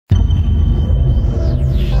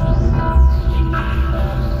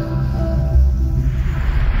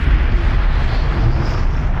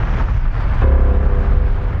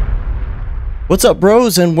What's up,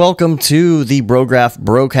 bros, and welcome to the Brograph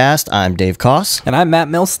Brocast. I'm Dave Koss. And I'm Matt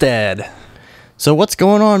Milstead. So what's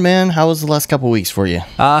going on, man? How was the last couple weeks for you?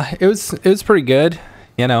 It was pretty good.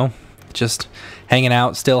 You know, just hanging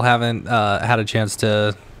out. Still haven't had a chance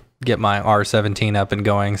to get my R17 up and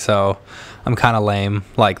going, so I'm kind of lame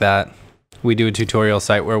like that. We do a tutorial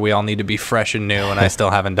site where we all need to be fresh and new, and I still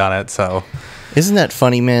haven't done it, so... Isn't that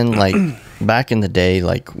funny, man? Like, back in the day,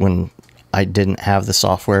 like, when I didn't have the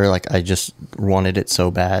software, like, I just wanted it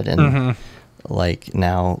so bad, and, like,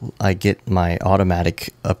 now I get my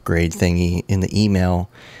automatic upgrade thingy in the email,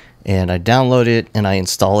 and I download it, and I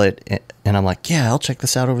install it, and I'm like, yeah, I'll check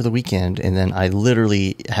this out over the weekend, and then I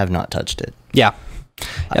literally have not touched it. Yeah.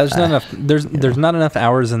 There's not enough, there's not enough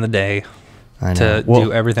hours in the day to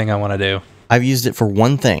do everything I want to do. I've used it for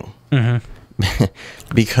one thing.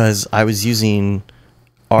 Because I was using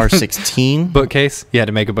R16. Bookcase? You had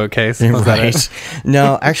to make a bookcase? Was right. that it?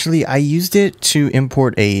 No, actually, I used it to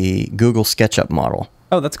import a Google SketchUp model.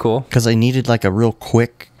 Oh, that's cool. Because I needed like a real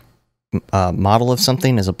quick model of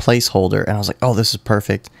something as a placeholder. And I was like, oh, this is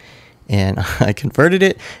perfect. And I converted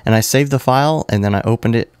it, and I saved the file, and then I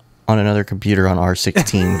opened it on another computer on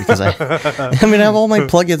R16 because I mean, I have all my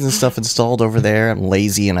plugins and stuff installed over there. I'm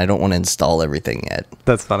lazy and I don't want to install everything yet.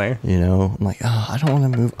 That's funny. You know, I'm like, oh, I don't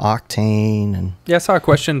want to move Octane. And yeah, I saw a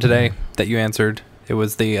question today that you answered. It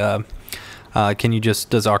was the, does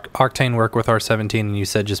Octane work with R17? And you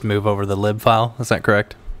said just move over the lib file. Is that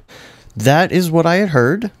correct? That is what I had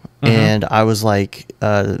heard. And I was like,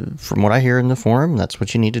 from what I hear in the forum, that's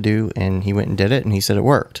what you need to do. And he went and did it, and he said it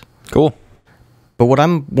worked. Cool. But what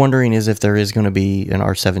I'm wondering is if there is going to be an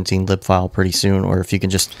R17 lib file pretty soon, or if you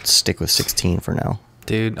can just stick with 16 for now.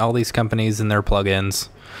 Dude, all these companies and their plugins.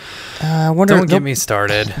 Don't get me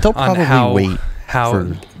started. They'll probably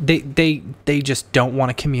wait. They just don't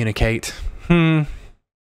want to communicate.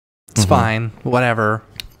 It's fine. Whatever.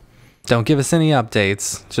 Don't give us any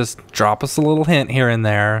updates. Just drop us a little hint here and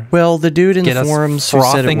there. Well, the dude in the forums who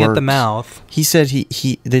said it worked, at the mouth. He said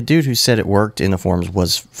the dude who said it worked in the forums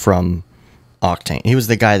was from Octane. He was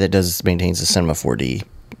the guy that maintains the Cinema 4D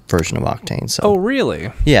version of Octane. So. Oh,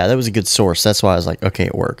 really? Yeah, that was a good source. That's why I was like, okay,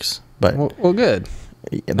 it works. But well good.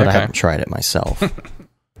 But I haven't tried it myself.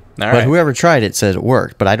 But whoever tried it said it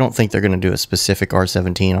worked. But I don't think they're going to do a specific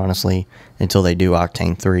R17, honestly, until they do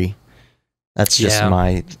Octane 3. That's just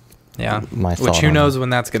my thought. Which who knows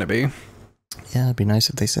when that's going to be. Yeah, it'd be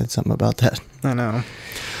nice if they said something about that. I know.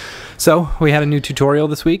 So we had a new tutorial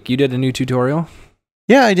this week. You did a new tutorial.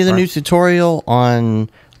 Yeah, I did a new tutorial on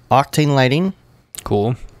Octane lighting.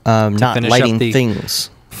 Cool. Not lighting things.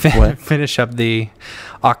 Finish up the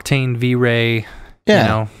Octane V-Ray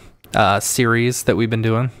series that we've been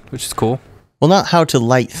doing, which is cool. Well, not how to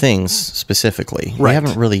light things specifically. Right. We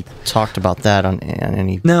haven't really talked about that on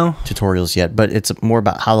any tutorials yet, but it's more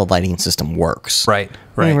about how the lighting system works. Right.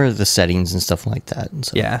 Where are the settings and stuff like that. And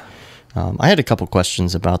so, yeah. I had a couple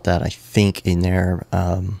questions about that, I think, in there.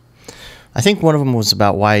 I think one of them was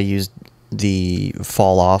about why I used the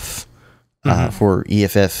fall off for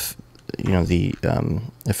EFF, the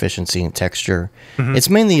efficiency and texture. It's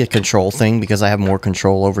mainly a control thing because I have more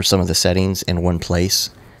control over some of the settings in one place.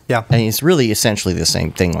 Yeah. And it's really essentially the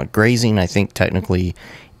same thing. Like grazing, I think technically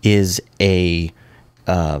is a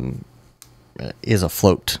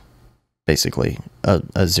float, basically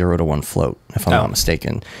a 0 to 1 float, if I'm not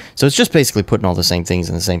mistaken. So it's just basically putting all the same things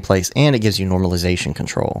in the same place, and it gives you normalization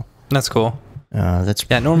control. That's cool.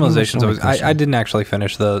 Normalization's always... I didn't actually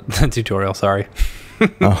finish the tutorial, sorry.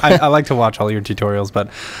 I like to watch all your tutorials, but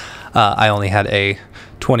I only had a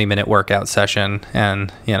 20-minute workout session,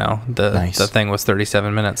 and the thing was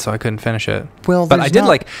 37 minutes, so I couldn't finish it. Well, but I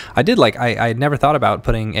had never thought about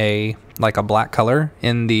putting a black color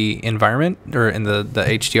in the environment or in the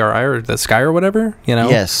HDRI or the sky or whatever,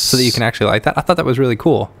 Yes. So that you can actually light that. I thought that was really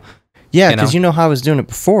cool. Yeah, because how I was doing it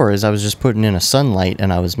before is I was just putting in a sunlight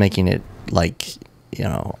and I was making it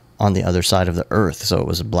on the other side of the Earth, so it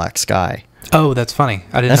was a black sky. Oh, that's funny.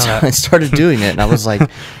 I didn't know that. That's how I started doing it, and I was like,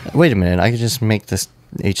 wait a minute, I could just make this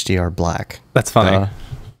HDR black. That's funny.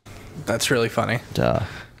 That's really funny.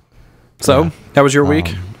 So, how was your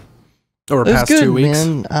week? Or past good, 2 weeks?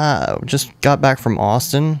 Man. Just got back from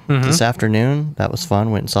Austin this afternoon. That was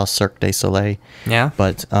fun. Went and saw Cirque du Soleil. Yeah.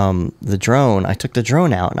 But the drone, I took the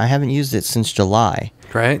drone out, and I haven't used it since July.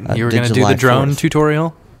 Right. You were going to do the drone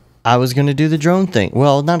tutorial? I was going to do the drone thing.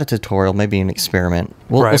 Well, not a tutorial, maybe an experiment.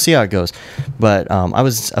 We'll see how it goes. But I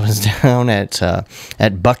was down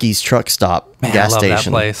at Bucky's truck stop gas station. I love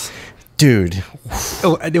that place. Dude.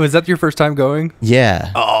 Oh, was that your first time going?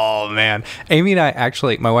 Yeah. Oh, man. Amy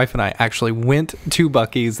and my wife and I actually went to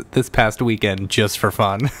Buc-ee's this past weekend just for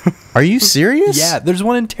fun. Are you serious? Yeah, there's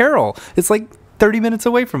one in Terrell. It's like 30 minutes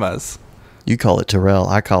away from us. You call it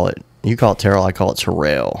Terrell. You call it Terrell. I call it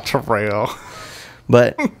Terrell. Terrell.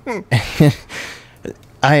 But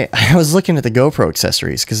I was looking at the GoPro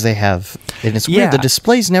accessories because they have, and it's weird. The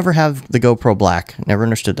displays never have the GoPro Black. Never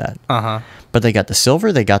understood that. But they got the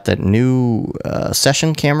silver. They got that new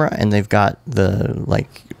session camera, and they've got the like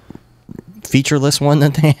featureless one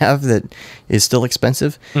that they have that is still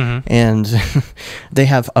expensive. And they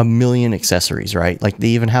have a million accessories, right? Like they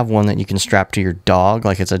even have one that you can strap to your dog,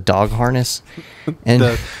 like it's a dog harness.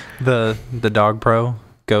 And the Dog Pro.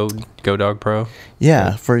 Go Dog Pro.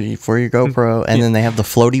 Yeah, for your GoPro, and then they have the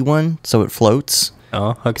floaty one, so it floats.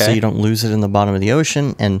 Oh, okay. So you don't lose it in the bottom of the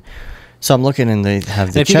ocean. And so I'm looking, and they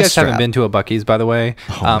have the if chest you guys strap. haven't been to a Buc-ee's, by the way,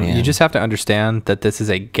 you just have to understand that this is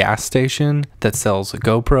a gas station that sells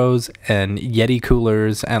GoPros and Yeti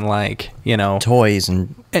coolers and like toys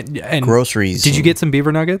and groceries. Did you get some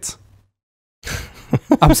beaver nuggets?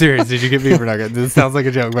 I'm serious. Did you get beaver nuggets? This sounds like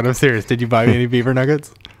a joke, but I'm serious. Did you buy me any beaver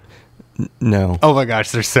nuggets? No. Oh my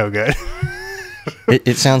gosh, they're so good.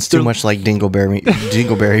 It sounds too much like Dingleberry.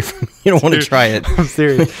 You don't want to try it. I'm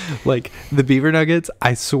serious. Like the beaver nuggets,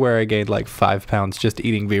 I swear I gained like 5 pounds just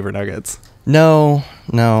eating beaver nuggets. No.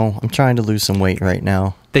 I'm trying to lose some weight right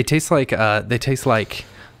now. They taste like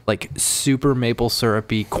super maple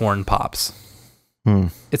syrupy corn pops.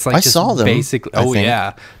 It's like I saw them. Basically,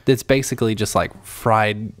 yeah, it's basically just like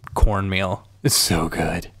fried cornmeal. It's so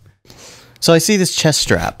good. So I see this chest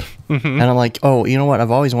strap, and I'm like, oh, you know what? I've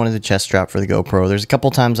always wanted the chest strap for the GoPro. There's a couple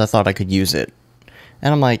times I thought I could use it.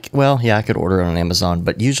 And I'm like, well, yeah, I could order it on Amazon.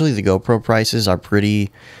 But usually the GoPro prices are pretty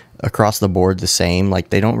across the board the same. Like,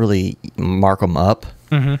 they don't really mark them up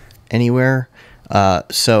anywhere.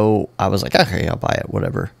 So I was like, okay, I'll buy it,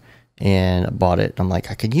 whatever. And I bought it. I'm like,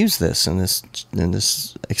 I could use this in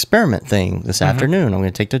this experiment thing this afternoon. I'm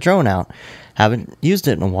going to take the drone out. Haven't used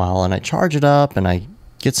it in a while. And I charge it up, and I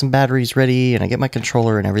get some batteries ready, and I get my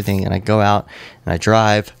controller and everything, and I go out and I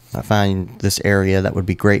drive. I find this area that would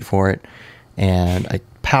be great for it, and I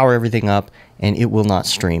power everything up, and it will not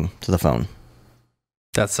stream to the phone.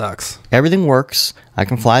 That sucks. Everything works. I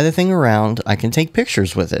can fly the thing around. I can take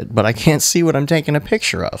pictures with it, but I can't see what I'm taking a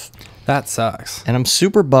picture of. That sucks. And I'm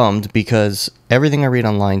super bummed because everything I read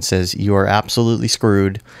online says you are absolutely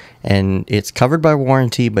screwed, and it's covered by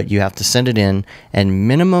warranty, but you have to send it in, and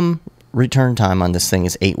minimum return time on this thing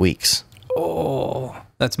is 8 weeks. Oh,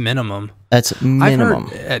 that's minimum. That's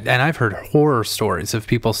minimum. I've heard horror stories of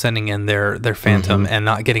people sending in their Phantom and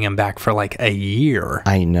not getting them back for like a year.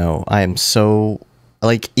 I know. I am so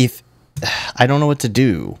like, if I don't know what to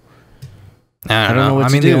do. I don't know what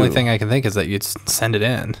to do. The only thing I can think is that you'd send it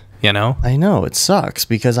in. I know it sucks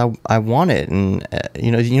because I want it, and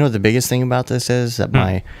you know the biggest thing about this is that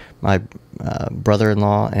my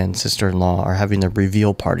brother-in-law and sister-in-law are having their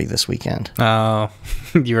reveal party this weekend. Oh,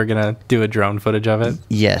 you were gonna do a drone footage of it?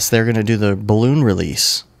 Yes, they're gonna do the balloon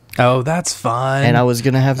release. Oh, that's fun. And I was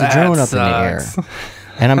gonna have the drone up in the air,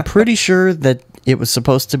 and I'm pretty sure that it was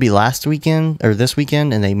supposed to be last weekend or this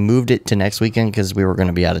weekend, and they moved it to next weekend because we were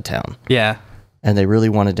gonna be out of town. Yeah, and they really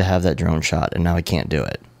wanted to have that drone shot, and now I can't do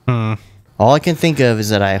it. All I can think of is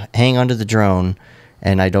that I hang onto the drone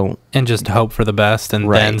and I don't... And just hope for the best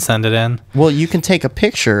and then send it in? Well, you can take a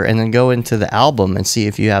picture and then go into the album and see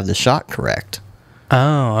if you have the shot correct.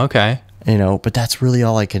 Oh, okay. But that's really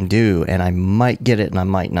all I can do, and I might get it and I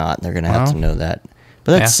might not. They're going to have to know that.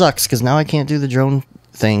 But that sucks because now I can't do the drone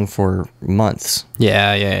thing for months.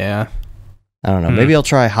 Yeah. I don't know. Maybe I'll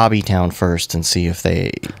try Hobbytown first and see if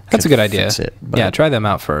they... That's a good idea. Yeah, try them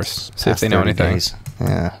out first. See if they know anything. Days.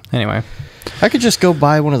 Yeah. Anyway. I could just go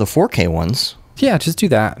buy one of the 4K ones. Yeah, just do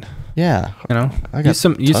that. Yeah. I got use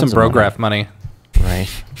some Brograph money. Right.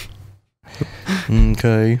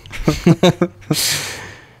 Okay.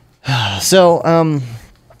 So, I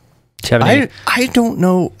don't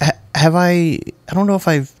know. I don't know if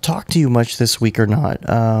I've talked to you much this week or not.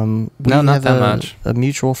 No, not that much. A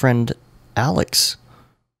mutual friend, Alex.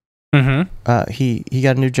 He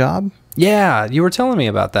got a new job. Yeah, you were telling me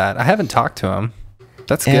about that. I haven't talked to him.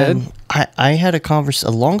 That's good. I had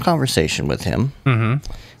a long conversation with him,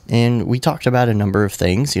 and we talked about a number of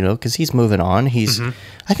things, because he's moving on.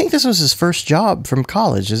 I think this was his first job from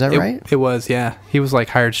college. Is that right? It was, yeah. He was like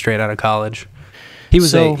hired straight out of college.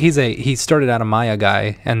 He started out a Maya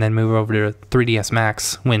guy and then moved over to 3ds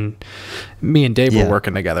Max when me and Dave were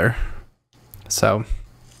working together. So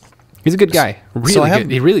he's a good guy. Really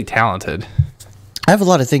good. He's really talented. I have a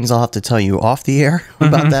lot of things I'll have to tell you off the air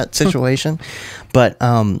about that situation. But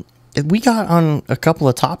we got on a couple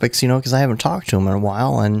of topics, because I haven't talked to him in a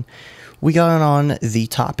while, and we got on the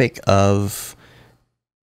topic of,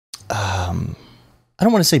 I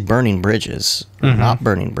don't want to say burning bridges, or not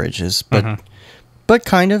burning bridges, but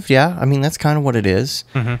kind of, yeah. I mean, that's kind of what it is.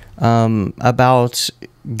 About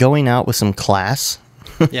going out with some class.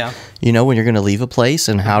 Yeah. When you're going to leave a place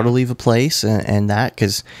and how to leave a place and that,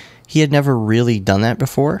 because he had never really done that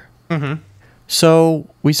before. So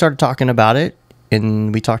we started talking about it,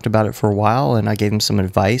 and we talked about it for a while, and I gave him some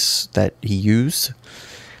advice that he used.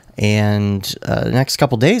 And the next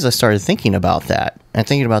couple of days, I started thinking about that and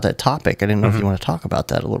thinking about that topic. I didn't know if you want to talk about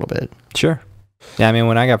that a little bit. Sure. Yeah, I mean,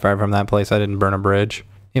 when I got fired from that place, I didn't burn a bridge,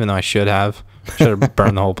 even though I should have. Should have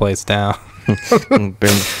burned the whole place down. Burn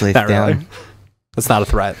the place down. Really. That's not a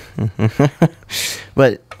threat.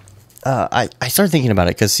 But I started thinking about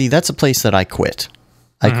it because, see, that's a place that I quit.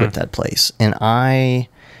 I quit that place, and I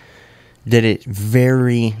did it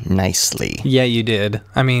very nicely. Yeah, you did.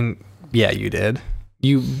 I mean, yeah, you did.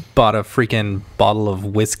 You bought a freaking bottle of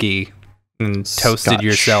whiskey and toasted Scotch.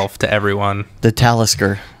 yourself to everyone. The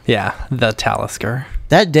Talisker. Yeah, the Talisker.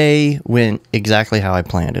 That day went exactly how I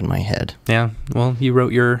planned in my head. Yeah, well, you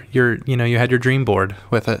wrote your you had your dream board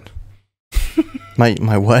with it.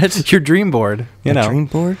 My what? Your dream board. Dream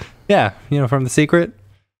board? Yeah, from The Secret.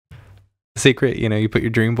 The Secret, you put your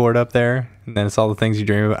dream board up there, and then it's all the things you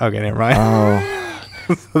dream about. Okay, never mind. Oh.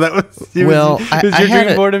 So that was your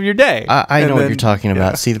dream board of your day. I know what you're talking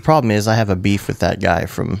about. See, the problem is I have a beef with that guy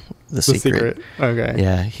from The Secret. Okay.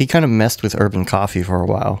 Yeah, he kind of messed with Urban Coffee for a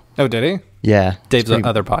while. Oh, did he? Yeah. Dave's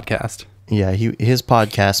other podcast. Yeah, his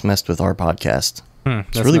podcast messed with our podcast. It's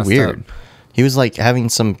that's really weird. Up. He was like having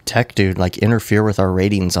some tech dude like interfere with our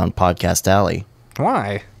ratings on Podcast Alley.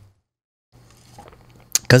 Why?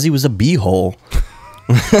 Because he was a beehole.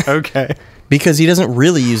 Okay. Because he doesn't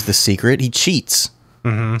really use The Secret. He cheats.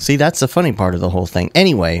 See, that's the funny part of the whole thing.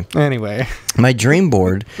 Anyway, my dream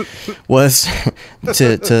board was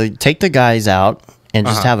to take the guys out and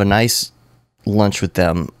just have a nice lunch with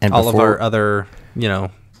them. And all of our other,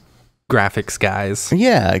 graphics guys.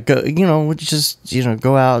 Yeah,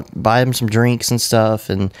 go out, buy them some drinks and stuff,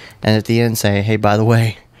 and at the end say, hey, by the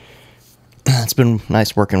way, it's been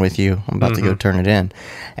nice working with you. I'm about to go turn it in.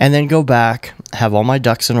 And then go back, have all my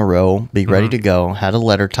ducks in a row, be ready to go. Had a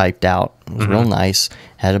letter typed out. It was real nice.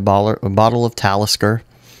 Had a bottle of Talisker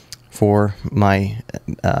for my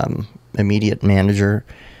immediate manager.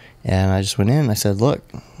 And I just went in and I said, look,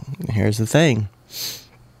 here's the thing.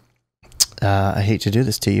 I hate to do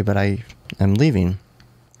this to you, but I am leaving.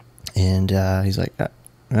 And he's like,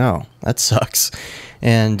 no, that sucks.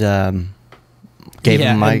 And you gave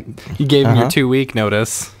him your 2-week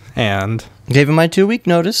notice, and gave him my 2-week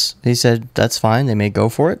notice. He said that's fine. They may go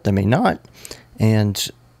for it, they may not,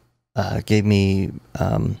 and gave me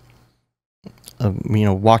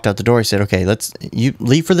walked out the door. He said, okay, you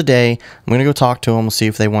leave for the day. I'm gonna go talk to them. We'll see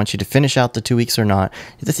if they want you to finish out the 2 weeks or not.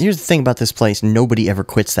 Here's the thing about this place: nobody ever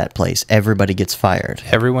quits that place. Everybody gets fired.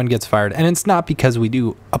 Everyone gets fired, and it's not because we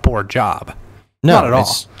do a poor job. No, not at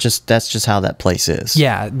all. That's just how that place is.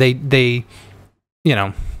 Yeah, they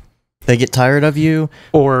get tired of you,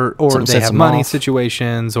 or they have money off.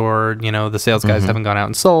 Situations, or the sales guys haven't gone out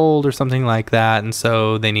and sold or something like that, and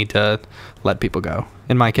so they need to let people go.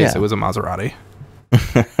 In my case, it was a Maserati.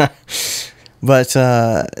 But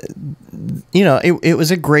it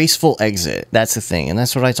was a graceful exit. That's the thing, and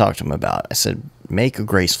that's what I talked to him about. I said, make a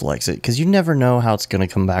graceful exit, because you never know how it's going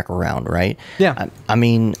to come back around, right? Yeah. I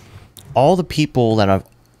mean, all the people that I've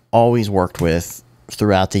always worked with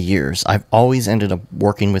throughout the years, I've always ended up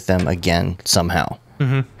working with them again somehow.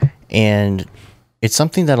 And it's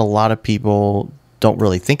something that a lot of people don't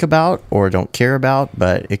really think about or don't care about,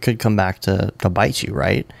 but it could come back to bite you,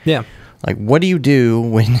 right? Yeah. Like, what do you do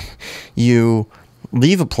when you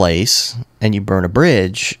leave a place and you burn a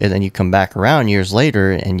bridge, and then you come back around years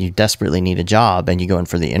later and you desperately need a job, and you go in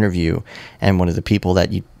for the interview, and one of the people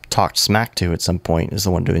that you talked smack to at some point is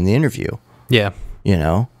the one doing the interview? Yeah.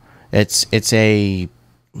 It's a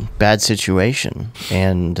bad situation.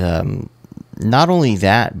 And not only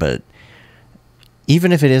that, but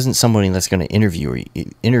even if it isn't somebody that's going to interview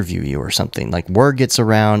you or something, like, word gets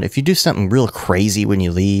around if you do something real crazy when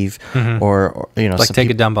you leave, or like take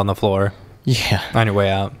a dump on the floor. Yeah. On your way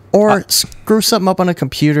out. Or screw something up on a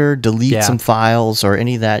computer, delete some files or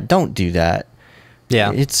any of that. Don't do that.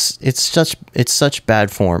 Yeah. It's such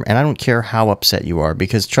bad form, and I don't care how upset you are,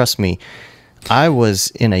 because trust me, I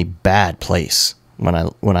was in a bad place when I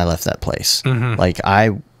left that place. Like,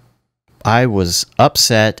 I was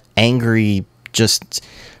upset, angry, just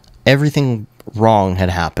everything wrong had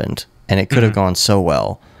happened, and it could have gone so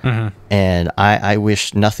well. And I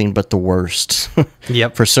wish nothing but the worst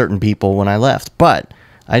Yep. for certain people when I left. But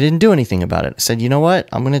I didn't do anything about it. I said, you know what?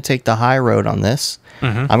 I'm going to take the high road on this.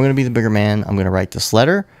 I'm going to be the bigger man. I'm going to write this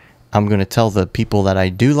letter. I'm going to tell the people that I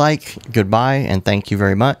do like goodbye and thank you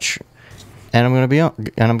very much. And I'm going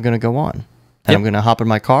to go on. And I'm going to hop in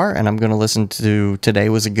my car and I'm going to listen to Today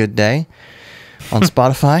Was a Good Day on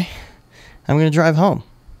Spotify. I'm going to drive home.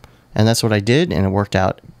 And that's what I did, and it worked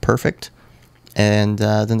out perfect. And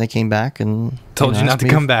then they came back and told you not to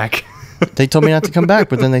come back. They told me not to come back,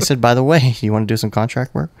 but then they said, by the way, you want to do some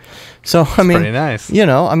contract work? So, I mean, pretty nice.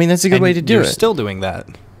 That's a good way to do it. You're still doing that.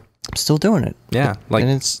 I'm still doing it. Yeah, like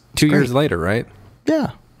and it's 2 years later, right?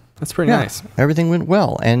 Yeah. That's pretty nice. Everything went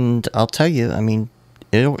well. And I'll tell you, I mean,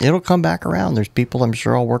 it'll come back around. There's people I'm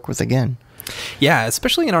sure I'll work with again. Yeah,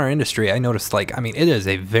 especially in our industry, I noticed, like, I mean, it is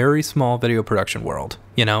a very small video production world,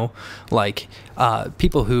 like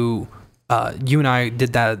people who, you and I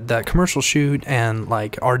did that commercial shoot, and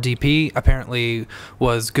like our DP apparently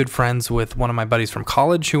was good friends with one of my buddies from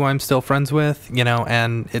college who I'm still friends with,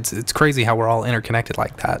 and it's crazy how we're all interconnected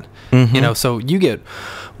like that, so you get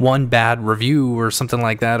one bad review or something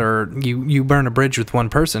like that, or you burn a bridge with one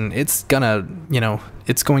person, it's gonna,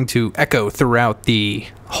 it's going to echo throughout the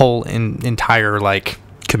whole entire like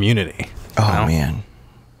community. Oh man,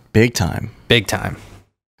 big time.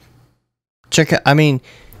 Check out, I mean,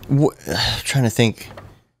 I'm trying to think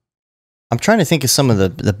of some of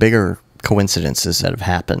the bigger coincidences that have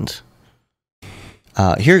happened.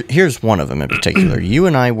 Here's one of them in particular. You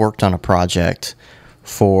and I worked on a project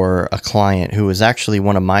for a client who was actually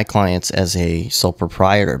one of my clients as a sole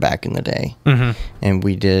proprietor back in the day. And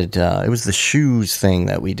we did, it was the shoes thing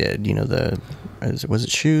that we did, was it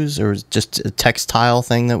shoes or was it just a textile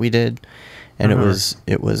thing that we did? And it was,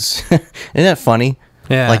 isn't that funny?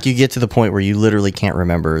 Yeah. Like you get to the point where you literally can't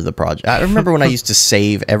remember the project. I remember when I used to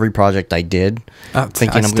save every project I did,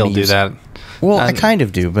 thinking I'm going to use that. Well, I kind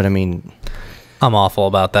of do, but I mean, I'm awful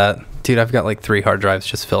about that. Dude, I've got like 3 hard drives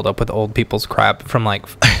just filled up with old people's crap from like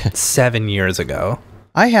 7 years ago.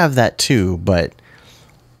 I have that too, but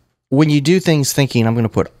when you do things thinking I'm going to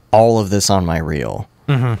put all of this on my reel,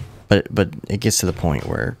 but it gets to the point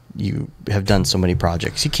where you have done so many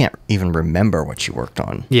projects, you can't even remember what you worked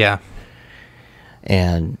on. Yeah.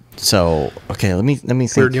 And so, okay, let me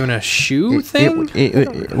think. We were doing a shoe thing?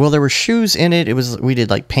 Well, there were shoes in it. We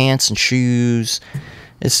did like pants and shoes.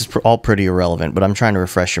 This is all pretty irrelevant, but I'm trying to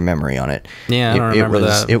refresh your memory on it. Yeah, I don't remember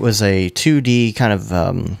that. It was a 2D kind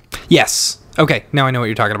of... Yes. Okay, now I know what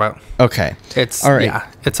you're talking about. Okay. It's all right. Yeah,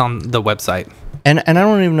 it's on the website. And I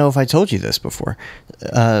don't even know if I told you this before.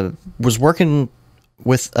 Was working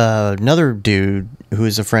with another dude who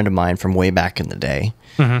is a friend of mine from way back in the day.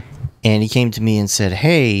 And he came to me and said,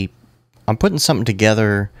 hey, I'm putting something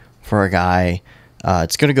together for a guy.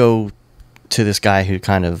 It's going to go to this guy who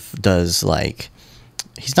kind of does like,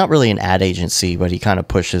 he's not really an ad agency, but he kind of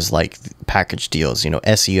pushes like package deals,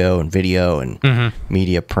 SEO and video and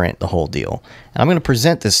media print, the whole deal. And I'm going to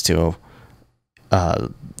present this to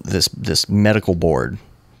this medical board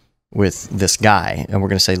with this guy, and we're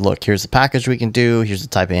going to say, look, here's the package we can do, here's the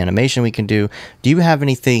type of animation we can do. Do you have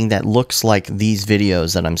anything that looks like these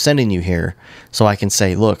videos that I'm sending you here, so I can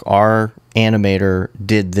say, look, our animator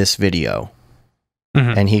did this video,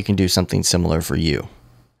 and he can do something similar for you?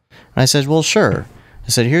 And I said, well, sure. I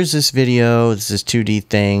said, here's this video, this is 2D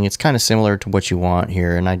thing, it's kind of similar to what you want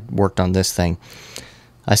here, and I worked on this thing.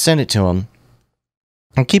 I sent it to him,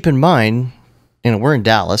 and keep in mind, we're in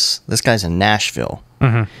Dallas, this guy's in Nashville.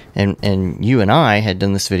 And you and I had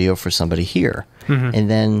done this video for somebody here. And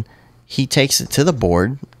then he takes it to the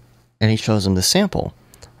board and he shows them the sample.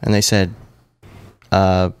 And they said,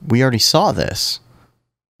 we already saw this.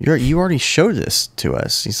 You already showed this to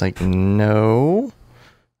us. He's like, no,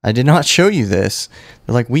 I did not show you this.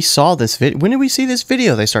 They're like, we saw this video. When did we see this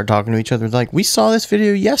video? They start talking to each other. They're like, we saw this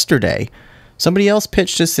video yesterday. Somebody else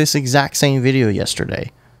pitched us this exact same video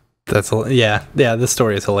yesterday. Yeah. This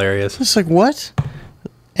story is hilarious. It's like, what?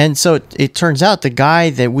 And so it turns out the guy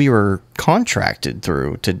that we were contracted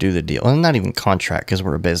through to do the deal, and not even contract because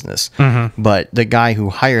we're a business, but the guy who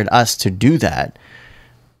hired us to do that,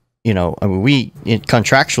 I mean, we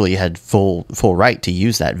contractually had full right to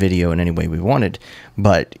use that video in any way we wanted,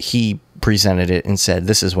 but he presented it and said,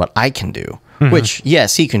 this is what I can do, which,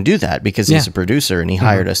 yes, he can do that because he's a producer and he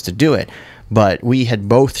hired us to do it, but we had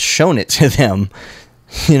both shown it to them.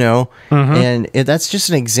 And that's just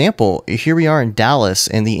an example. Here we are in Dallas,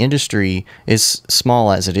 and the industry is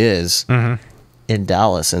small as it is in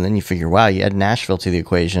Dallas. And then you figure, wow, you add Nashville to the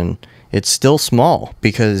equation. It's still small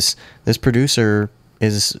because this producer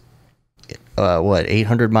is,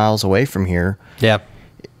 800 miles away from here. Yeah.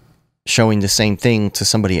 showing the same thing to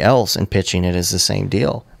somebody else and pitching it as the same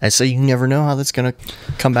deal. And so you never know how that's going to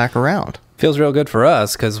come back around. Feels real good for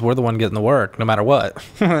us because we're the one getting the work no matter what.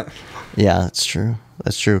 Yeah, that's true.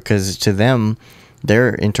 That's true. Because to them,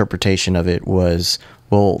 their interpretation of it was,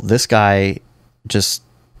 well, this guy just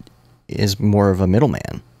is more of a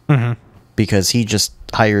middleman because he just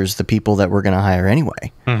hires the people that we're going to hire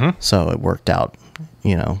anyway. So it worked out,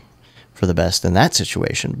 you know, for the best in that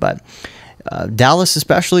situation. But Dallas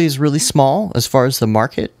especially is really small as far as the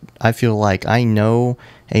market. I feel like I know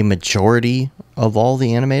a majority of all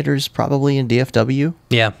the animators probably in DFW.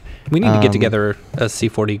 Yeah. We need to get together a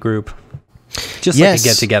C40 group. Just like a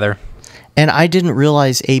get together. And I didn't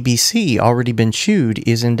realize ABC, Already Been Chewed,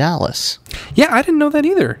 is in Dallas. Yeah, I didn't know that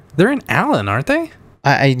either. They're in Allen, aren't they?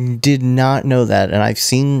 I did not know that, and I've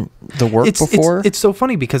seen the work before. It's so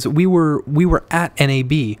funny because we were at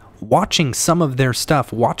NAB watching some of their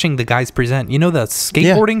stuff, watching the guys present. You know the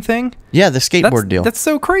skateboarding thing? Yeah, the skateboard deal. That's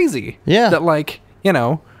so crazy. Yeah. That, like, you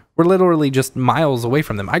know, we're literally just miles away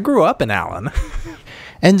from them. I grew up in Allen.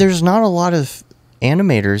 And there's not a lot of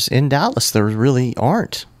animators in Dallas. There really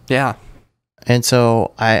aren't. Yeah. And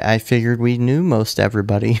so I figured we knew most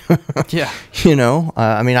everybody. Yeah. You know,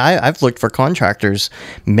 I mean, I've looked for contractors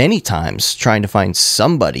many times trying to find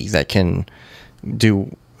somebody that can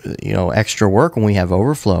do, you know, extra work when we have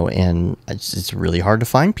overflow. And it's really hard to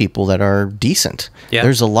find people that are decent. Yeah.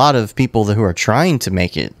 There's a lot of people who are trying to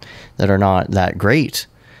make it that are not that great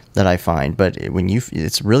that I find. But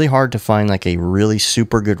it's really hard to find like a really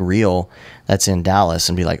super good reel that's in Dallas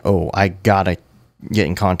and be like, oh, I got to get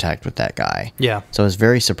in contact with that guy. Yeah. So I was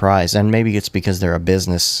very surprised. And maybe it's because they're a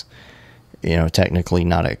business, you know, technically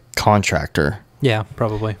not a contractor. Yeah,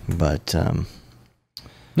 probably. But,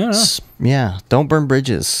 no. Yeah, don't burn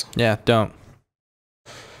bridges. Yeah, don't.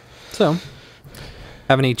 So,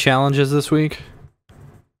 have any challenges this week?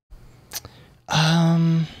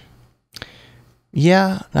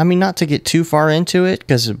 Yeah, I mean, not to get too far into it,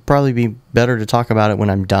 because it'd probably be better to talk about it when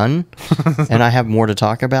I'm done, and I have more to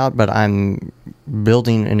talk about, but I'm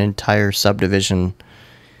building an entire subdivision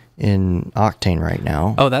in Octane right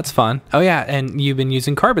now. Oh, that's fun. Oh, yeah, and you've been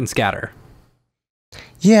using Carbon Scatter.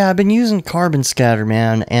 Yeah, I've been using Carbon Scatter,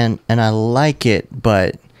 man, and I like it,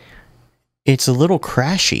 but it's a little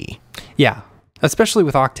crashy. Yeah, especially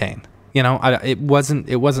with Octane. You know, it wasn't.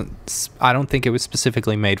 I don't think it was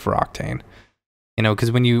specifically made for Octane. You know,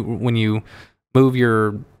 because when you move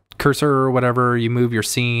your cursor or whatever, you move your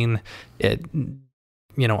scene,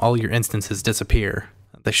 you know, all your instances disappear.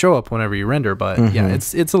 They show up whenever you render, but yeah,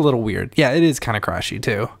 it's a little weird. Yeah, it is kind of crashy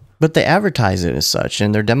too. But they advertise it as such,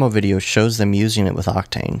 and their demo video shows them using it with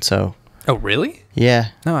Octane. So. Oh, really? Yeah.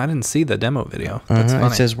 No, I didn't see the demo video. That's funny.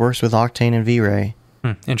 It says works with Octane and V-Ray.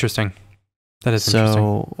 Interesting. That is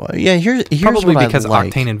interesting. Yeah, here's probably what because I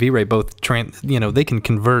like. Octane and V-Ray both you know, they can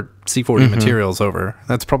convert C40 materials over.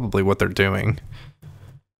 That's probably what they're doing.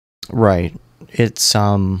 Right. It's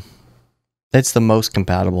the most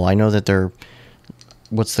compatible. I know that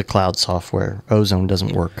what's the cloud software? Ozone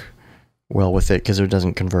doesn't work well with it because it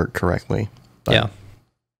doesn't convert correctly. But yeah.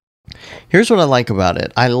 Here's what I like about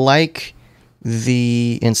it. I like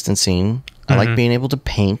the instancing. I like being able to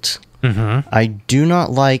paint. I do not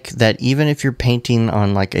like that even if you're painting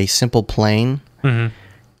on like a simple plane,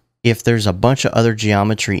 if there's a bunch of other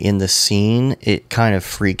geometry in the scene, it kind of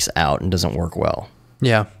freaks out and doesn't work well.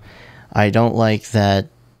 Yeah. I don't like that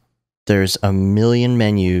there's a million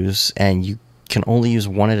menus and you can only use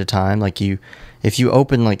one at a time. Like if you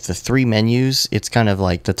open like the 3 menus, it's kind of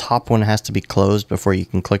like the top one has to be closed before you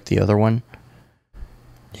can click the other one.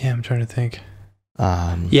 Yeah, I'm trying to think.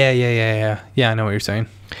 Yeah, I know what you're saying.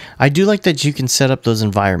 I do like that you can set up those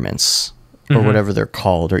environments or whatever they're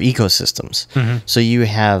called, or ecosystems. So you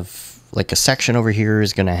have like a section over here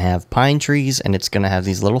is going to have pine trees, and it's going to have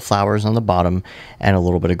these little flowers on the bottom and a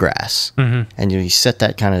little bit of grass. And you set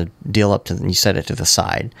that kind of deal up and you set it to the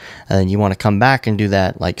side. And then you want to come back and do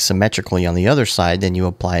that like symmetrically on the other side, then you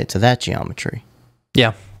apply it to that geometry.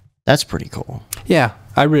 Yeah. That's pretty cool. Yeah.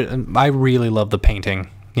 I really love the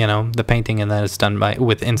painting. You know, the painting, and that is done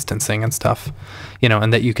with instancing and stuff, you know,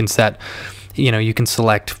 and that you can set, you know, you can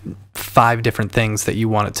select 5 different things that you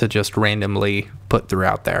want it to just randomly put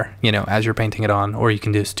throughout there, you know, as you're painting it on, or you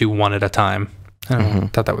can just do one at a time. I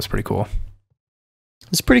thought that was pretty cool.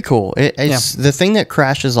 It's pretty cool. It's the thing that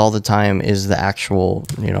crashes all the time is the actual,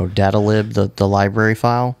 you know, data lib, the library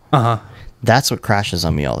file. That's what crashes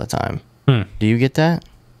on me all the time. Do you get that?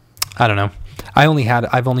 I don't know.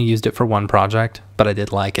 I've only used it for one project, but I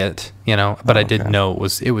did like it, you know, but I did know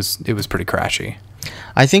it was pretty crashy.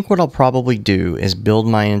 I think what I'll probably do is build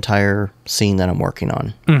my entire scene that I'm working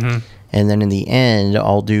on. And then in the end,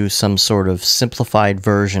 I'll do some sort of simplified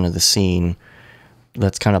version of the scene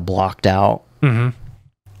that's kind of blocked out. Mm-hmm.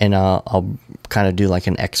 And I'll kind of do like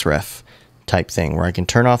an XREF type thing where I can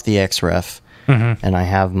turn off the XREF and I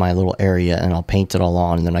have my little area and I'll paint it all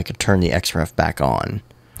on, and then I could turn the XREF back on.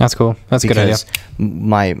 That's cool. That's a good idea.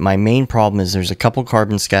 My main problem is there's a couple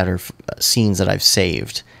carbon scatter scenes that I've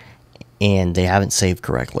saved, and they haven't saved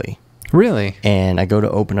correctly. Really? And I go to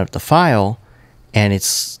open up the file, and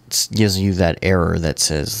it gives you that error that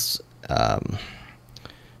says,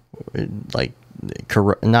 like, it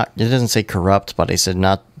doesn't say corrupt, but I said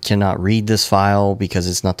cannot read this file because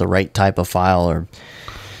it's not the right type of file. Or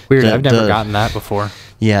weird. I've never gotten that before.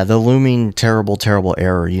 Yeah, the looming terrible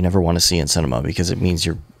error you never want to see in cinema because it means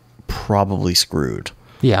you're probably screwed.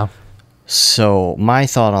 Yeah. So my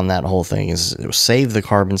thought on that whole thing is save the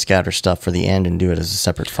carbon scatter stuff for the end and do it as a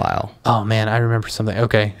separate file. Oh man, I remember something.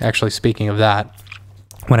 Okay, actually, speaking of that,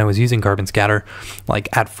 when I was using carbon scatter,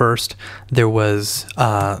 like at first there was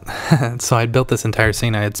so I'd built this entire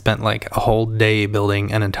scene. I had spent like a whole day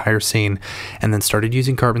building an entire scene, and then started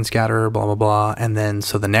using carbon scatter, blah blah blah. And then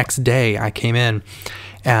so the next day I came in,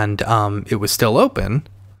 and it was still open,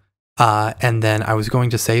 and then I was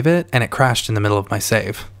going to save it, and it crashed in the middle of my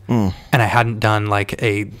save. And I hadn't done like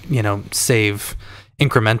a save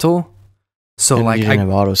incremental. So and like you didn't have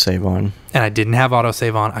autosave on. And I didn't have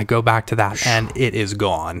autosave on. I go back to that and it is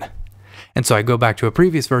gone. And so I go back to a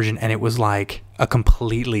previous version and it was like a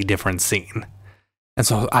completely different scene. And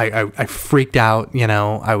so I freaked out,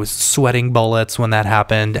 I was sweating bullets when that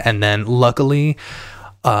happened. And then luckily,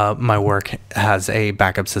 my work has a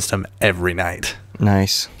backup system every night.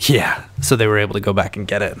 Nice. Yeah. So they were able to go back and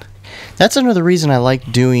get it. That's another reason I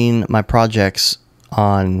like doing my projects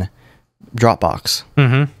on Dropbox.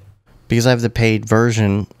 Mm-hmm. Because I have the paid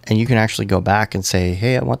version, and you can actually go back and say,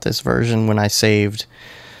 hey, I want this version when I saved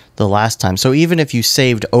the last time. So even if you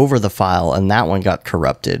saved over the file and that one got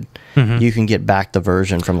corrupted, you can get back the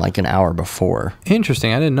version from like an hour before.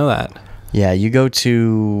 Interesting. I didn't know that. Yeah, you go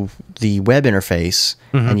to the web interface,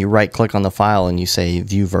 and you right-click on the file, and you say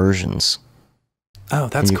View Versions. Oh,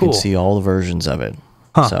 that's and you cool. can see all the versions of it.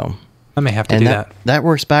 Huh. So I may have to do that. That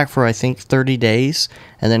works back for, I think, 30 days.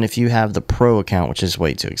 And then if you have the Pro account, which is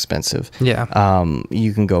way too expensive,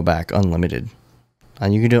 you can go back unlimited.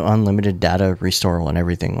 And you can do unlimited data restore and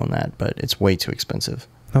everything on that, but it's way too expensive.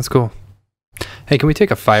 That's cool. Hey, can we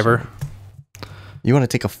take a $5? You want to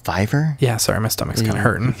take a $5? Yeah, sorry, my stomach's kind of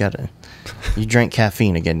hurting. You drank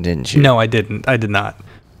caffeine again, didn't you? No, I didn't. I did not.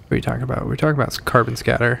 What are you talking about? We're talking about carbon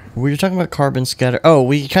scatter. We were talking about carbon scatter. Oh,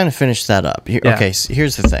 we kind of finished that up. Okay, so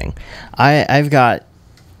here's the thing. I've got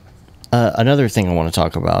another thing I want to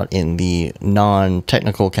talk about in the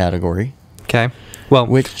non-technical category. Okay.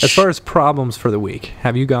 Well, as far as problems for the week,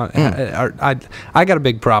 have you got... I got a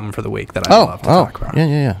big problem for the week that I'd love to talk about.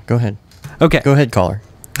 Yeah. Go ahead. Okay. Go ahead, caller.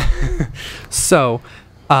 So,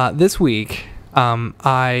 this week,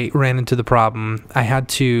 I ran into the problem.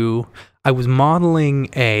 I was modeling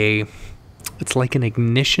it's like an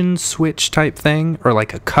ignition switch type thing, or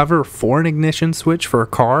like a cover for an ignition switch for a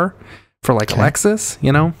car, for like a Lexus,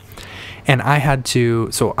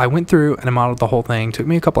 And so I went through and I modeled the whole thing. It took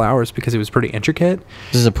me a couple hours because it was pretty intricate.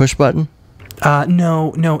 This is a push button?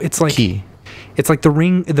 No, it's like key. It's like the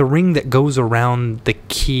ring that goes around the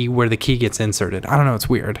key where the key gets inserted. I don't know, it's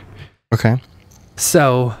weird. Okay.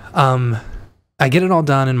 So, I get it all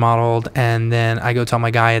done and modeled, and then I go tell my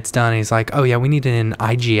guy it's done, and he's like, oh yeah, we need an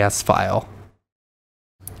IGS file.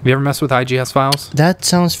 Have you ever messed with IGS files? That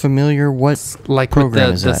sounds familiar. What like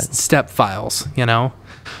program is that? The step files,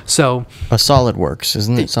 So a SolidWorks,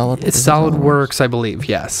 isn't it? It's SolidWorks, I believe,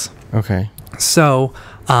 yes. Okay. So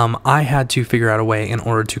I had to figure out a way in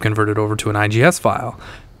order to convert it over to an IGS file.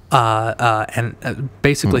 And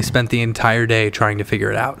basically spent the entire day trying to figure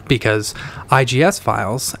it out, because IGS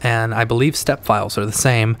files and I believe step files are the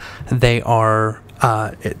same. They are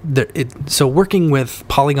so working with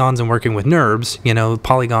polygons and working with NURBS,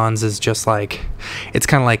 polygons is just like, it's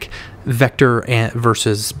kind of like vector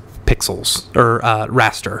versus pixels or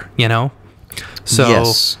raster, So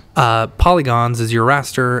yes. Polygons is your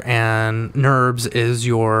raster and NURBS is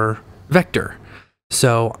your vector.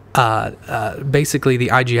 So basically the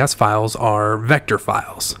IGS files are vector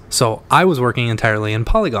files. So I was working entirely in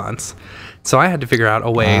polygons. So I had to figure out a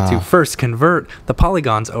way to first convert the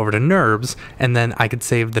polygons over to NURBS, and then I could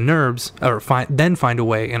save the NURBS, or find a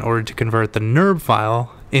way in order to convert the NURB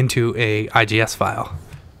file into a IGS file.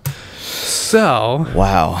 So...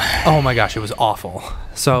 Wow. Oh my gosh, it was awful.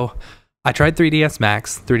 So I tried 3ds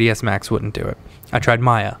Max. 3ds Max wouldn't do it. I tried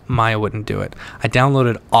Maya. Maya wouldn't do it. I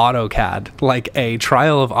downloaded AutoCAD, like a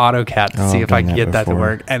trial of AutoCAD to see if I could get that to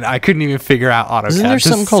work, and I couldn't even figure out AutoCAD. Isn't there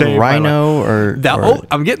something called Rhino or? Oh,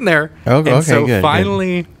 I'm getting there. Okay, and so good.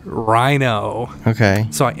 Finally, Rhino. Okay.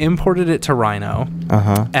 So I imported it to Rhino.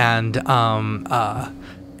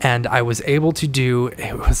 And I was able to do,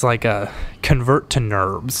 it was like a convert to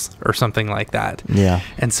NURBS or something like that. Yeah.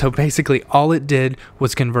 And so basically all it did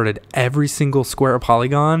was converted every single square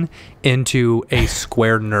polygon into a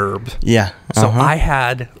square NURB. Yeah. So I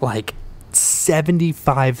had like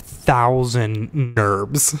 75,000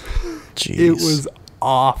 NURBS. Jeez. It was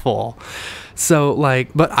awful. So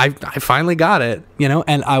but I finally got it,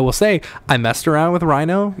 and I will say I messed around with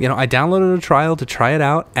Rhino. I downloaded a trial to try it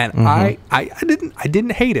out, and I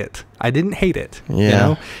didn't hate it. I didn't hate it.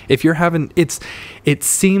 Yeah. If you're having it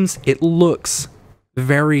looks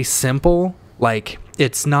very simple. Like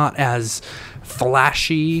it's not as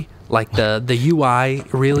flashy. Like the UI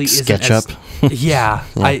really isn't SketchUp. Yeah.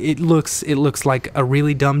 It looks like a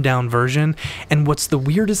really dumbed down version. And what's the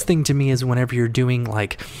weirdest thing to me is whenever you're doing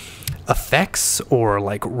like effects or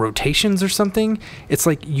like rotations or something, it's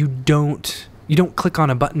like you don't click on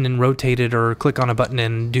a button and rotate it, or click on a button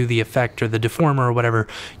and do the effect or the deformer or whatever.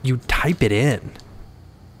 You type it in.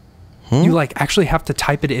 You like actually have to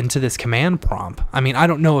type it into this command prompt. I mean, I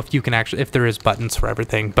don't know if you can actually, if there is buttons for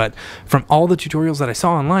everything, but from all the tutorials that I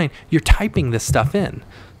saw online, you're typing this stuff in.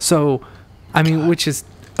 So, I mean, which is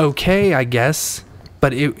okay, I guess,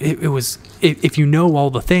 but it was, if you know all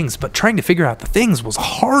the things, but trying to figure out the things was the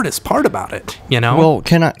hardest part about it, Well,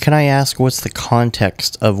 can I ask, what's the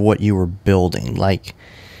context of what you were building? Like,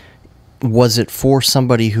 was it for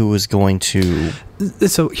somebody who was going to...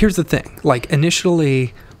 So here's the thing. Like,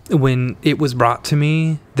 initially, when it was brought to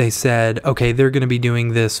me, they said, okay, they're going to be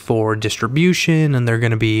doing this for distribution, and they're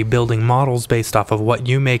going to be building models based off of what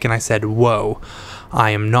you make. And I said, whoa, I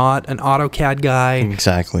am not an AutoCAD guy.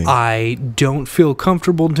 Exactly. I don't feel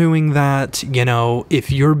comfortable doing that. If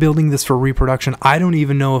you're building this for reproduction, I don't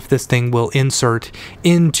even know if this thing will insert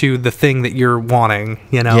into the thing that you're wanting,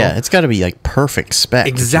 Yeah, it's got to be like perfect spec.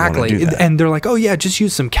 Exactly. And they're like, oh yeah, just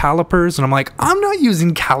use some calipers. And I'm like, I'm not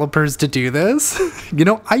using calipers to do this.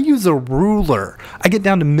 I use a ruler. I get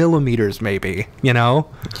down to millimeters maybe, Yeah.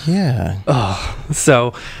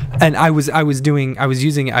 So, and I did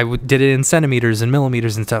it in centimeters and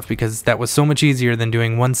millimeters and stuff, because that was so much easier than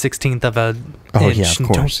doing 1/16 of a inch. Yeah, of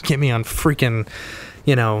course. Don't get me on freaking,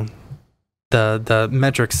 the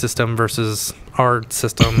metric system versus our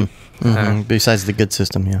system. Besides the good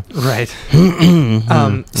system, yeah. Right.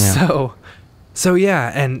 So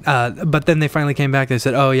yeah, and but then they finally came back. They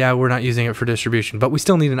said, "Oh yeah, we're not using it for distribution, but we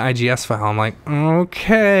still need an IGS file." I'm like,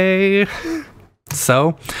 okay.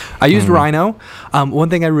 So I used Rhino. One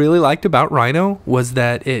thing I really liked about Rhino was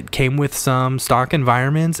that it came with some stock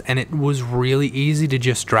environments, and it was really easy to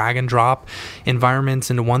just drag and drop environments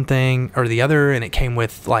into one thing or the other. And it came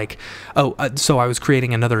with like, so I was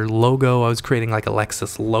creating another logo. I was creating like a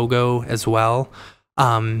Lexus logo as well.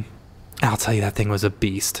 I'll tell you, that thing was a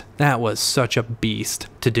beast. That was such a beast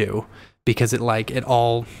to do, because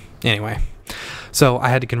anyway. So I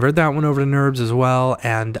had to convert that one over to NURBS as well,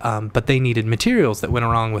 and but they needed materials that went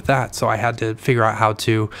along with that. So I had to figure out how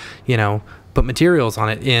to, put materials on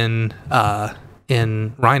it in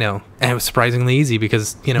Rhino, and it was surprisingly easy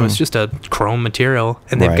because it's just a chrome material,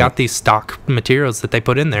 and they've got these stock materials that they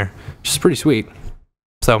put in there, which is pretty sweet.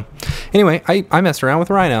 So anyway, I messed around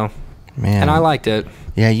with Rhino, man, and I liked it.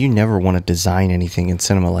 Yeah, you never want to design anything in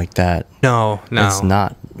cinema like that. No. That's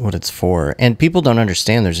not what it's for. And people don't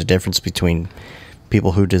understand there's a difference between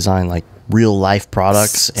people who design like real life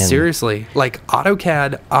products and seriously, like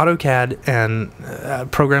AutoCAD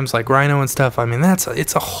and programs like Rhino and stuff. I mean,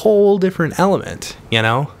 it's a whole different element,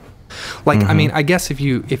 Like, I mean, I guess if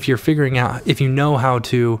you're figuring out, if you know how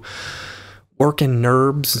to work in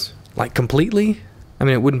NURBS like completely, I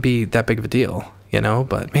mean, it wouldn't be that big of a deal.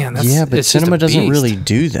 But man, but cinema doesn't really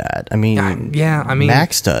do that. I mean, I mean,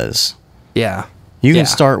 Max does. Yeah, you can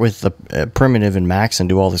start with the primitive in Max and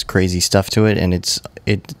do all this crazy stuff to it, and it's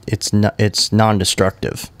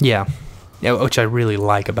non-destructive. Yeah, which I really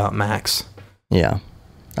like about Max. Yeah,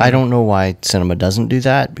 I don't know why cinema doesn't do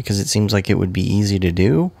that, because it seems like it would be easy to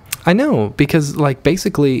do. I know, because like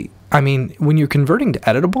basically, I mean, when you're converting to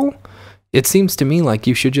editable, it seems to me like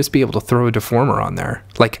you should just be able to throw a deformer on there,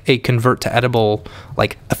 like a convert to editable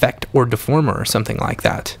like effect or deformer or something like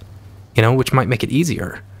that, which might make it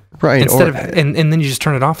easier. Right. Instead of and then you just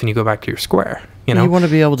turn it off and you go back to your square. You want to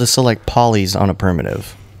be able to select polys on a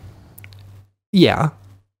primitive. Yeah.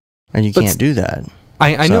 And you can't do that.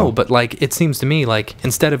 I know, but like it seems to me like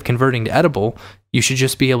instead of converting to edible, you should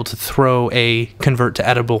just be able to throw a convert to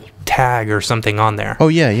edible tag or something on there. Oh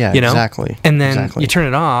yeah, exactly. And then you turn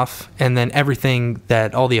it off, and then everything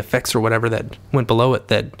that all the effects or whatever that went below it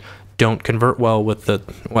that don't convert well with the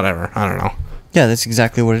whatever, I don't know. Yeah, that's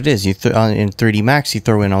exactly what it is. You in 3D Max, you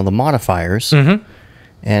throw in all the modifiers,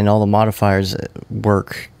 and all the modifiers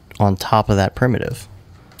work on top of that primitive.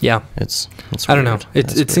 Yeah, it's I don't know.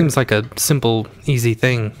 It seems like a simple, easy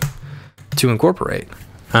thing to incorporate.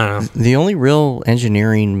 I don't know. The only real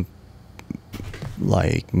engineering,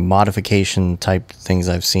 like modification type things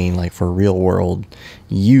I've seen, like for real world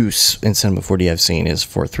use in Cinema 4D, I've seen is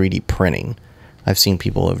for 3D printing. I've seen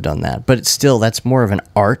people who have done that, but it's still, that's more of an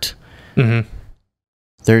art.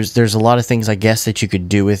 There's a lot of things I guess that you could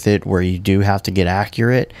do with it where you do have to get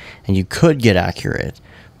accurate, and you could get accurate,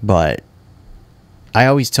 but I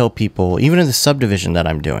always tell people, even in the subdivision that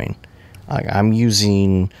I'm doing, I'm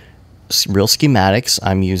using real schematics.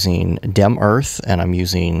 I'm using Dem Earth, and I'm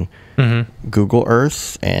using Google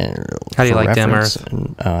Earth. And how do you like Dem Earth?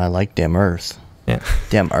 I like Dem Earth. Yeah,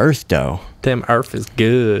 Dem Earth though. Dem Earth is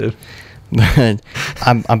good. But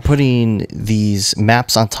I'm putting these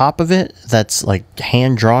maps on top of it. That's like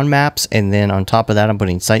hand drawn maps, and then on top of that, I'm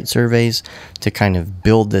putting site surveys to kind of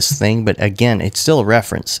build this thing. But again, it's still a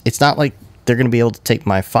reference. It's not like they're going to be able to take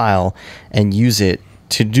my file and use it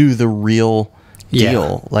to do the real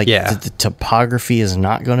deal. Like the topography is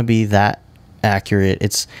not going to be that accurate.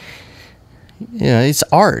 It's it's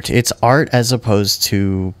art. It's art as opposed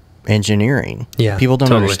to engineering. Yeah, people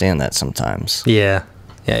don't understand that sometimes. Yeah.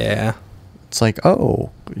 It's like,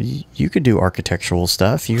 oh, you could do architectural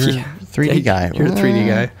stuff. You're a 3D guy. You're a 3D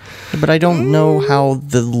guy. But I don't know how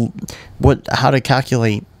how to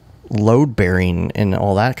calculate load bearing and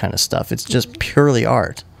all that kind of stuff. It's just purely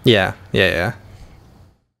art. Yeah.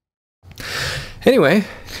 Anyway.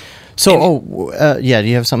 So, do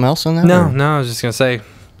you have something else on that? No, I was just going to say,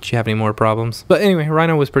 do you have any more problems? But anyway,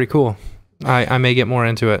 Rhino was pretty cool. I may get more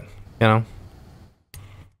into it,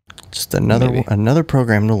 Just another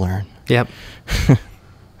program to learn. Yep.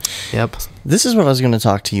 Yep. This is what I was going to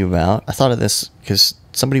talk to you about. I thought of this because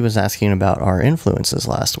somebody was asking about our influences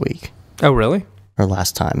last week. Oh, really? Or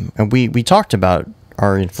last time. And we talked about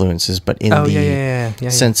our influences, but in the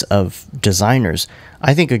sense of designers.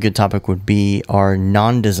 I think a good topic would be our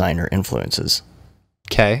non-designer influences.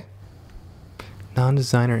 Okay.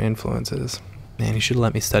 Non-designer influences. Man, you should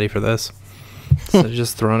let me study for this. So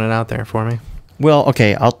just throwing it out there for me. Well,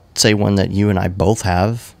 okay, I'll say one that you and I both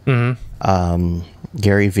have.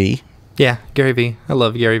 Gary V. Yeah, Gary V. I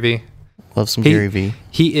love Gary V. Love some Gary V.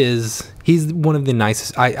 He's one of the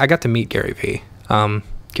nicest. I got to meet Gary V.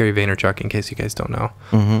 Gary Vaynerchuk, in case you guys don't know.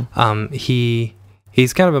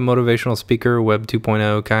 He's kind of a motivational speaker, Web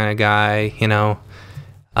 2.0 kind of guy,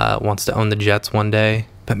 wants to own the Jets one day.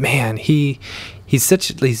 But man, he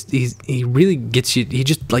really gets you, he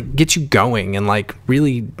just like gets you going, and like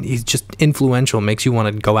really he's just influential, makes you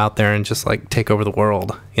want to go out there and just like take over the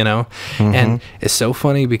world, And it's so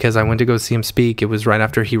funny because I went to go see him speak. It was right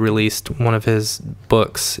after he released one of his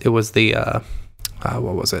books. It was the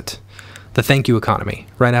what was it? The Thank You Economy,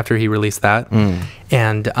 right after he released that.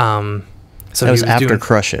 And so that was after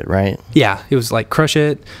Crush It, right? Yeah, it was like Crush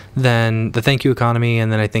It, then the Thank You Economy,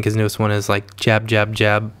 and then I think his newest one is like Jab, Jab,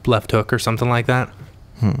 Jab, Left Hook or something like that.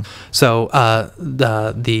 So I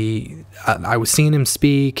was seeing him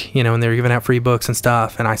speak, and they were giving out free books and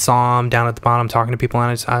stuff, and I saw him down at the bottom talking to people,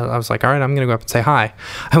 and I was like, all right, I'm going to go up and say hi.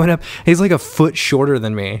 I went up, he's like a foot shorter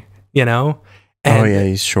than me, And oh yeah,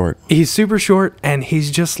 he's short. He's super short, and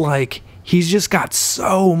he's just got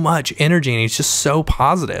so much energy, and he's just so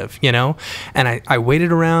positive, And I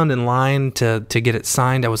waited around in line to get it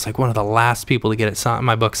signed. I was like one of the last people to get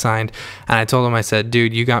my book signed. And I told him, I said,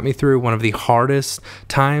 dude, you got me through one of the hardest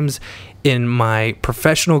times in my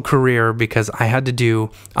professional career because I had to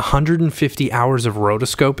do 150 hours of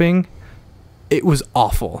rotoscoping. It was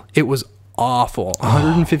awful.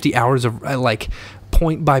 150 hours of like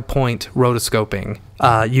point by point rotoscoping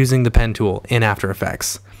using the pen tool in After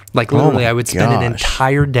Effects. Like literally, I would spend an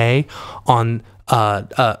entire day on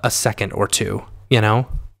a second or two,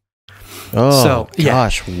 Oh, so,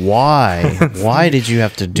 gosh, why? Why did you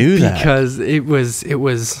have to do that? Because it was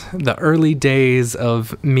the early days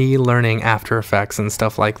of me learning After Effects and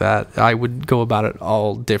stuff like that. I would go about it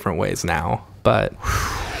all different ways now, but.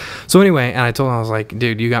 So anyway, and I told him, I was like,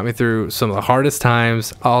 dude, you got me through some of the hardest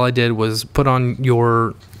times. All I did was put on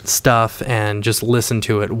your stuff and just listen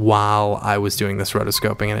to it while I was doing this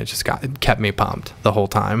rotoscoping, and it kept me pumped the whole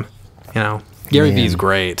time. Gary V's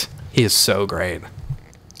great. He is so great.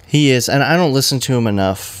 He is, and I don't listen to him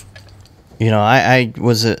enough I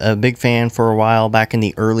was a big fan for a while back in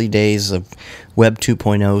the early days of Web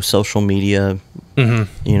 2.0, social media,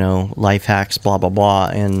 life hacks, blah, blah, blah.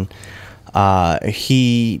 And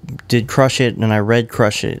he did Crush It, and I read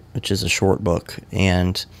Crush It, which is a short book.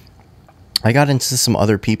 And I got into some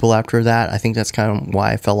other people after that. I think that's kind of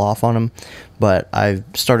why I fell off on him. But I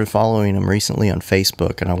started following him recently on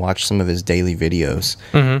Facebook, and I watched some of his daily videos.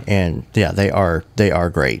 And yeah, they are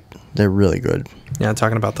great. They're really good. Yeah,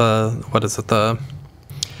 talking about the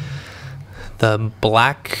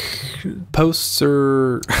black posts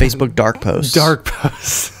or Facebook dark posts. Dark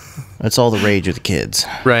posts. That's all the rage of the kids.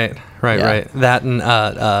 Right. That and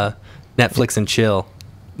Netflix and chill.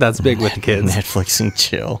 That's big with the kids. Netflix and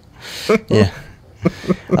chill. Yeah.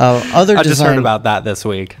 Other I just heard about that this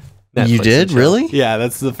week. Netflix you did? Really? Yeah,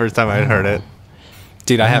 that's the first time I heard it.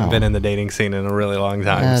 Dude, I haven't been in the dating scene in a really long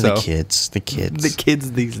time. So. The kids. The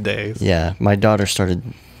kids these days. Yeah, my daughter started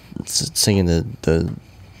singing the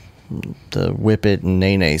Whip It and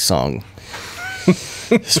Nay Nay song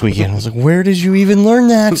this weekend. I was like, where did you even learn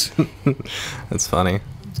that? That's funny.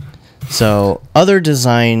 So other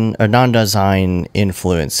design or non-design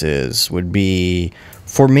influences would be,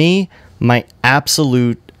 for me, my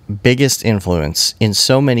absolute biggest influence in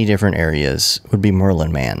so many different areas would be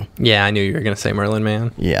Merlin Mann. Yeah, I knew you were going to say Merlin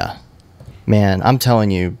Mann. Yeah. Man, I'm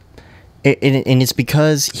telling you, and it's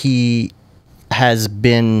because he's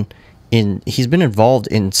been involved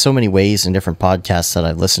in so many ways in different podcasts that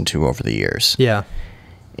I've listened to over the years. Yeah.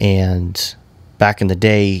 And back in the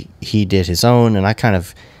day, he did his own, and I kind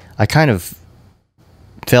of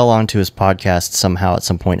fell onto his podcast somehow at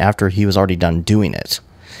some point after he was already done doing it.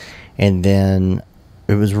 And then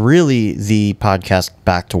it was really the podcast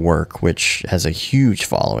Back to Work, which has a huge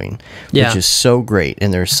following, which is so great.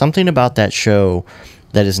 And there's something about that show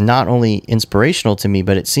that is not only inspirational to me,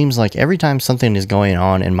 but it seems like every time something is going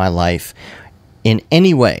on in my life in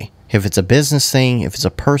any way, if it's a business thing, if it's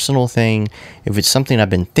a personal thing, if it's something I've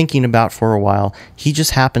been thinking about for a while, he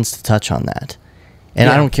just happens to touch on that. And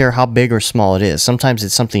I don't care how big or small it is. Sometimes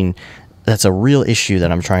it's something that's a real issue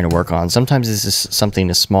that I'm trying to work on. Sometimes it's just something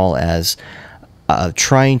as small as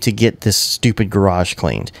trying to get this stupid garage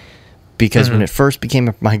cleaned. Because when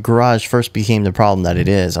my garage first became the problem that it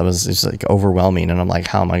is, I was just like overwhelming. And I'm like,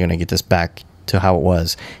 how am I going to get this back to how it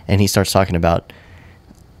was? And he starts talking about,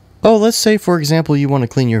 oh, let's say, for example, you want to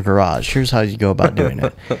clean your garage. Here's how you go about doing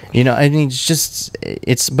it. I mean,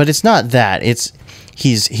 but it's not that.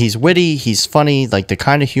 He's witty, he's funny, like the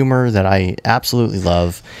kind of humor that I absolutely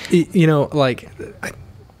love.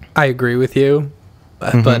 I agree with you,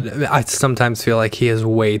 but I sometimes feel like he is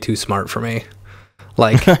way too smart for me.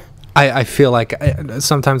 Like, I feel like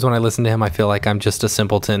sometimes when I listen to him, I feel like I'm just a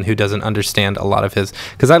simpleton who doesn't understand a lot of his,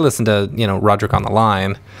 because I listen to, Roderick on the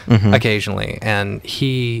Line occasionally, and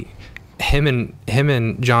him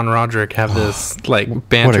and John Roderick have this like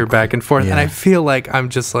banter back and forth, and I feel like I'm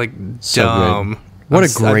just like so dumb. Good. What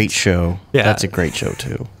a great show. Yeah. That's a great show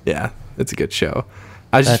too. Yeah, it's a good show.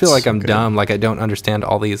 I just feel like I'm dumb, like I don't understand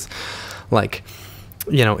all these like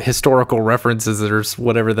historical references or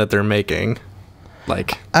whatever that they're making.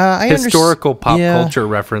 Like historical pop culture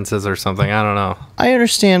references or something. I don't know. I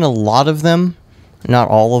understand a lot of them, not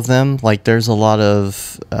all of them. Like there's a lot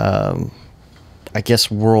of I guess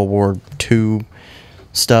World War II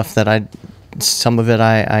stuff that some of it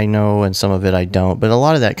I know and some of it I don't, but a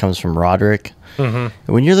lot of that comes from Roderick.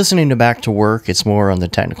 When you're listening to Back to Work, it's more on the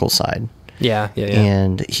technical side. Yeah.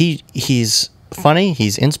 And he's funny,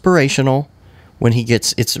 he's inspirational. When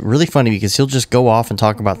it's really funny because he'll just go off and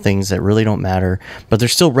talk about things that really don't matter, but they're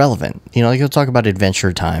still relevant. Like he'll talk about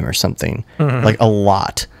Adventure Time or something, like a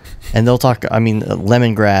lot. And they'll talk,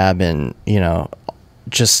 Lemon Grab and,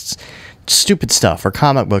 just stupid stuff or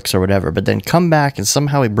comic books or whatever, but then come back and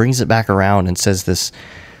somehow he brings it back around and says this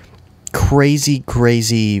crazy,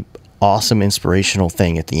 awesome, inspirational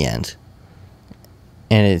thing at the end.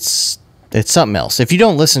 And it's something else. If you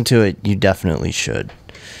don't listen to it, you definitely should.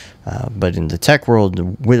 But in the tech world, the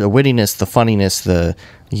wittiness, the funniness,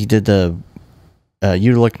 he did the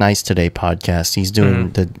You Look Nice Today podcast. He's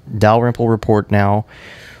doing the Dalrymple Report now,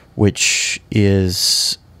 which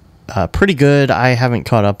is pretty good. I haven't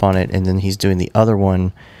caught up on it. And then he's doing the other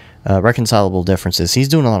one, Reconcilable Differences. He's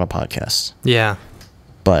doing a lot of podcasts. Yeah.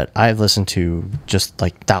 But I've listened to just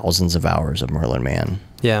like thousands of hours of Merlin Mann.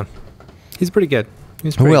 Yeah. He's pretty good.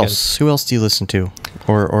 Who else? Who else do you listen to,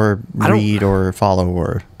 or read, or follow,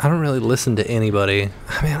 or? I don't really listen to anybody.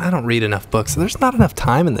 I don't read enough books. There's not enough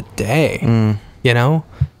time in the day.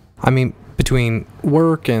 Between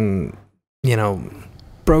work and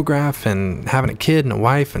Brograph and having a kid and a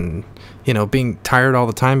wife and, you know, being tired all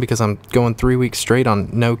the time because I'm going 3 weeks straight on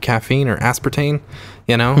no caffeine or aspartame,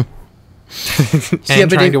 you know, and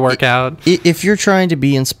trying to work out. If you're trying to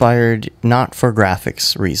be inspired, not for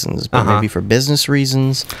graphics reasons, but maybe for business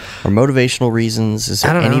reasons or motivational reasons, is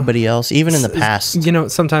there anybody else, even in the past? You know,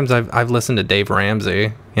 sometimes I've listened to Dave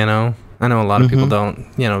Ramsey, you know. I know a lot of people don't,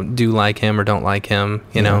 you know, do like him or don't like him.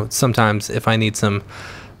 You know, sometimes if I need some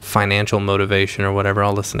financial motivation or whatever,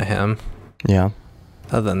 I'll listen to him. Yeah.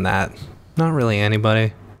 Other than that, not really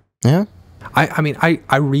anybody. Yeah. I mean,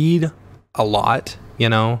 I read a lot, you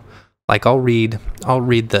know. Like I'll read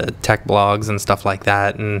the tech blogs and stuff like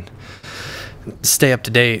that and stay up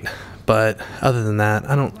to date. But other than that,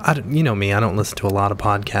 I don't, you know me, I don't listen to a lot of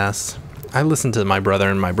podcasts. I listen to my brother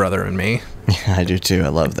and me. Yeah, I do too. I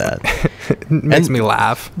love that. It makes me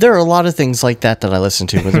laugh. There are a lot of things like that I listen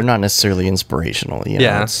to, but they're not necessarily inspirational. You know?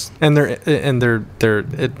 Yeah, and they're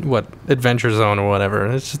what Adventure Zone or whatever.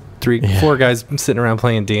 It's just 4 guys sitting around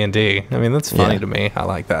playing D&D. I mean, that's funny to me. I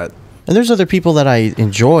like that. And there's other people that I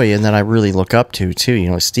enjoy and that I really look up to too. You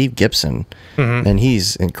know, Steve Gibson, and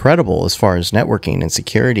he's incredible as far as networking and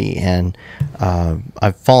security. And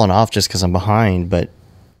I've fallen off just because I'm behind, but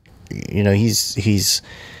you know, he's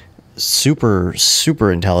super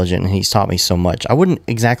intelligent and he's taught me so much. I wouldn't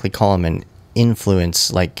exactly call him an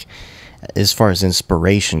influence, like as far as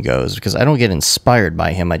inspiration goes, because I don't get inspired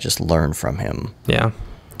by him. I just learn from him. Yeah.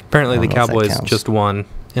 Apparently the Cowboys just won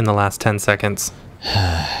in the last 10 seconds.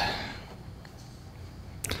 I'm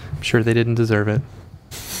sure they didn't deserve it.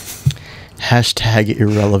 Hashtag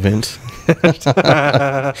irrelevant.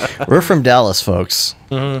 We're from Dallas, folks.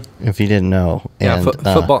 If you didn't know. And,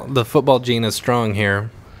 football. The football gene is strong here.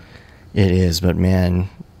 It is, but man,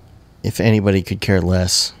 if anybody could care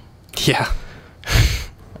less. Yeah.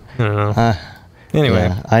 I don't know.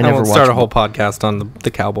 Anyway, I never won't start a whole podcast on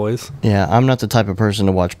the Cowboys. Yeah, I'm not the type of person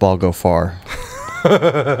to watch ball go far.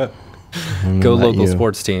 Go local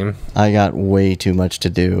sports team. I got way too much to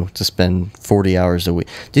do to spend 40 hours a week.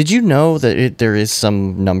 Did you know that there is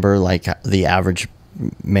some number, like the average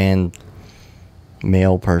male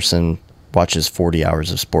person watches 40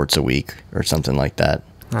 hours of sports a week or something like that?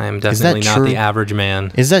 I am definitely not the average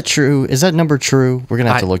man. Is that true? Is that number true? We're going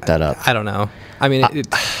to have to look that up. I don't know. I mean,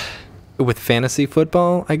 with fantasy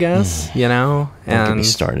football, I guess, you know? Don't get me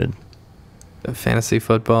started. Fantasy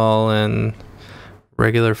football and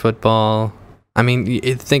regular football. I mean,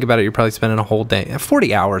 think about it. You're probably spending a whole day.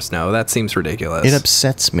 40 hours, no. That seems ridiculous. It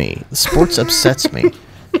upsets me. Sports upsets me.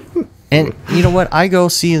 And you know what? I go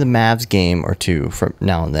see the Mavs game or two from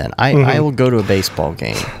now and then. I will go to a baseball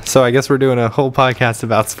game. So I guess we're doing a whole podcast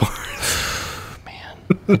about sports. Man,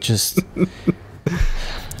 it just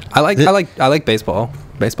I like baseball.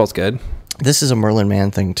 Baseball's good. This is a Merlin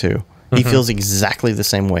Mann thing too. He feels exactly the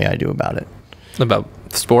same way I do about it. About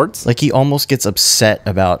sports? Like he almost gets upset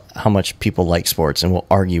about how much people like sports and will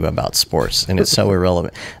argue about sports, and it's so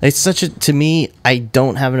irrelevant. It's such a, to me, I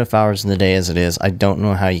don't have enough hours in the day as it is. I don't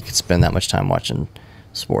know how you could spend that much time watching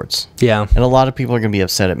sports. Yeah. And a lot of people are going to be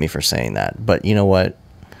upset at me for saying that, but you know what?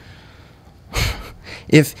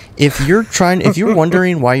 If you're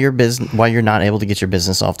wondering why you're not able to get your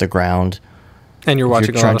business off the ground, and you're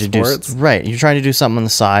watching a lot of sports, right? You're trying to do something on the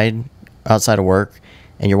side outside of work,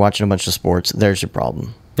 and you're watching a bunch of sports. There's your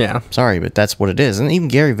problem. Yeah. Sorry, but that's what it is. And even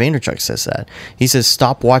Gary Vaynerchuk says that. He says,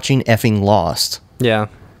 "Stop watching effing Lost." Yeah.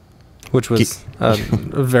 Which was a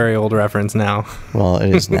very old reference now. Well,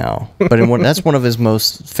 it is now. But that's one of his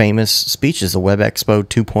most famous speeches, the Web Expo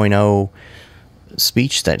 2.0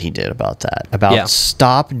 speech that he did about that.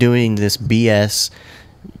 Stop doing this BS,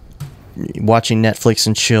 watching Netflix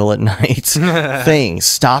and chill at night thing.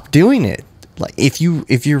 Stop doing it. Like if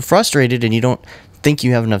you're frustrated and you don't think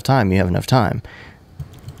you have enough time, you have enough time.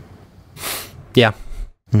 Yeah.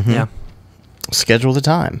 Yeah. Schedule the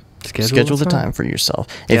time. Schedule the time for yourself.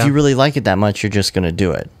 If you really like it that much, you're just going to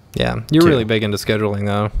do it. Yeah. You're really big into scheduling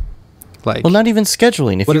though. Like, well, not even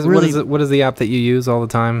scheduling. What is the app that you use all the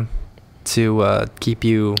time to keep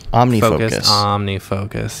you OmniFocus?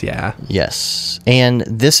 OmniFocus. Yeah. Yes. And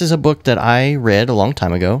this is a book that I read a long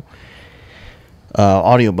time ago.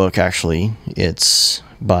 Audiobook, actually. It's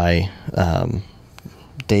by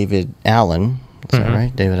David Allen. Is that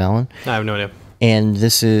right? David Allen? I have no idea. And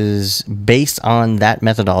this is based on that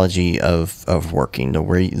methodology of working,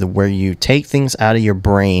 where you take things out of your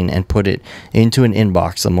brain and put it into an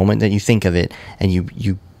inbox the moment that you think of it, and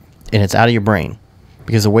and it's out of your brain.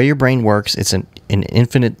 Because the way your brain works, it's an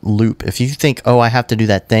infinite loop. If you think, oh, I have to do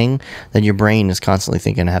that thing, then your brain is constantly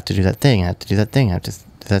thinking, I have to do that thing, I have to do that thing, I have to do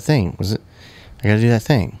that thing. I got to do that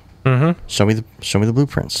thing. Show me the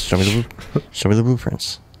blueprints. Show me the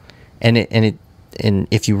blueprints. And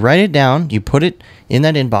if you write it down, you put it in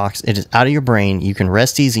that inbox, it is out of your brain. You can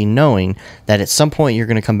rest easy knowing that at some point you're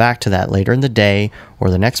going to come back to that later in the day or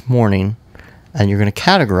the next morning, and you're going to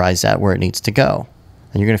categorize that where it needs to go.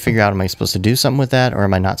 And you're going to figure out, am I supposed to do something with that, or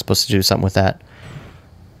am I not supposed to do something with that?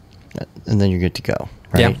 And then you're good to go,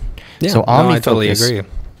 right? Yeah. So OmniFocus, I totally agree.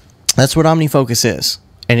 That's what OmniFocus is.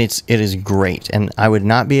 And it is great. And I would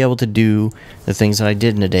not be able to do the things that I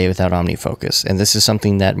did in a day without OmniFocus. And this is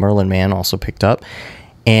something that Merlin Mann also picked up.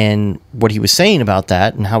 And what he was saying about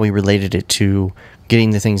that and how he related it to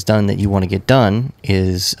getting the things done that you want to get done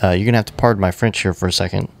is you're going to have to pardon my French here for a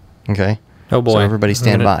second. Okay? Oh, boy. So everybody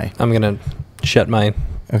stand by. I'm going to shut my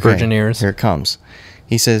virgin ears. Here it comes.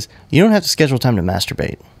 He says, you don't have to schedule time to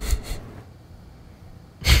masturbate.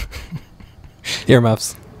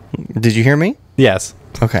 Earmuffs. Did you hear me? Yes.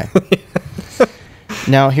 Okay.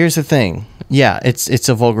 Now, here's the thing. Yeah, it's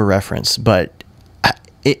a vulgar reference, but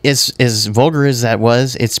as vulgar as that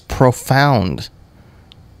was, it's profound.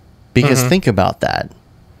 Because think about that.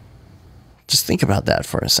 Just think about that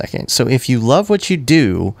for a second. So if you love what you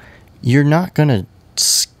do, you're not going to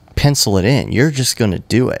pencil it in. You're just going to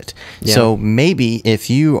do it. Yeah. So maybe if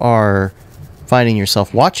you are finding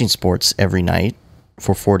yourself watching sports every night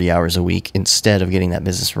for 40 hours a week instead of getting that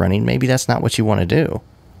business running, maybe that's not what you want to do.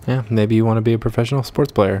 Yeah, maybe you want to be a professional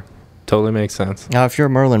sports player. Totally makes sense. Now, if you're a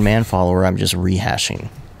Merlin Mann follower, I'm just rehashing.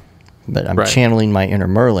 But I'm channeling my inner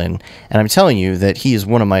Merlin, and I'm telling you that he is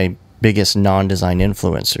one of my biggest non-design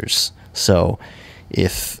influencers. So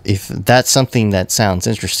if that's something that sounds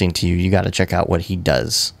interesting to you, you got to check out what he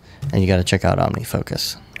does, and you got to check out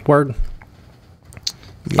OmniFocus. Word.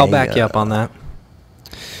 Yeah, I'll back you up on that.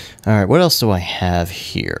 All right, what else do I have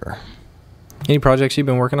here? Any projects you've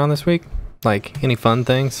been working on this week? Like, any fun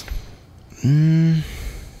things?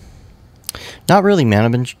 Not really, man.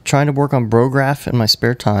 I've been trying to work on Brograph in my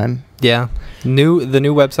spare time. Yeah. The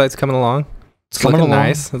new website's coming along. It's looking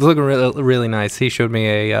nice. It's looking really, really nice. He showed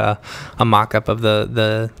me a mock-up of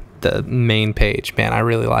the main page. Man, I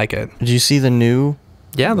really like it. Did you see the new...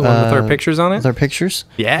 Yeah, the one with our pictures on it? With our pictures?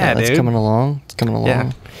 Yeah, that's dude. coming along. It's coming along.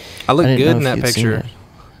 Yeah. I look good in that picture.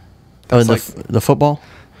 Oh, the football?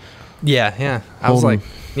 Yeah. I was like,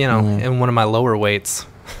 in one of my lower weights.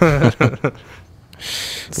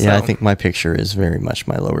 Yeah, I think my picture is very much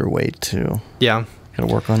my lower weight too. Yeah.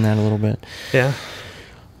 Gotta work on that a little bit. Yeah.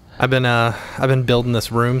 I've been building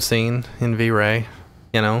this room scene in V-Ray,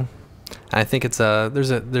 I think it's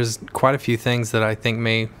there's quite a few things that I think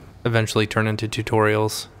may eventually turn into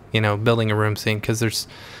tutorials, building a room scene, because there's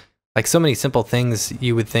like so many simple things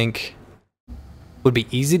you would think would be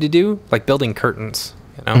easy to do, like building curtains,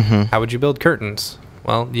 How would you build curtains?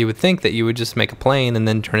 Well, you would think that you would just make a plane and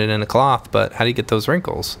then turn it into cloth, but how do you get those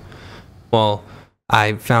wrinkles? Well,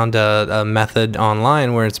 I found a method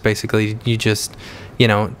online where it's basically you just,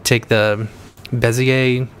 take the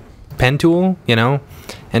Bezier pen tool,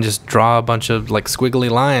 and just draw a bunch of like squiggly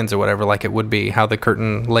lines or whatever, like it would be how the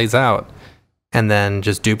curtain lays out, and then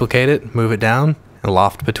just duplicate it, move it down, and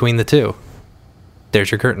loft between the two. There's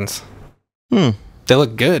your curtains. They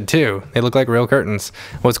look good too. They look like real curtains.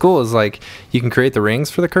 What's cool is like you can create the rings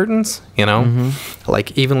for the curtains,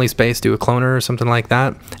 like evenly spaced, do a cloner or something like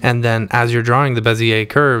that. And then as you're drawing the Bezier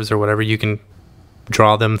curves or whatever, you can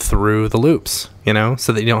draw them through the loops,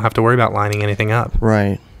 so that you don't have to worry about lining anything up.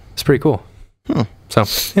 Right. It's pretty cool. So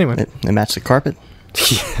anyway. It matched the carpet?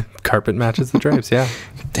 Yeah, carpet matches the drapes, yeah.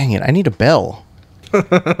 Dang it, I need a bell. Do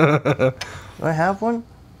I have one?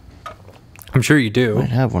 I'm sure you do. I might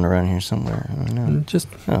have one around here somewhere. I don't know. Just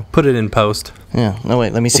put it in post. Yeah. No,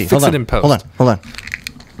 wait. Let me see. Fix it in post. Hold on.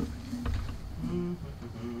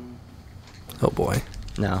 Oh, boy.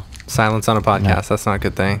 No. Silence on a podcast. No. That's not a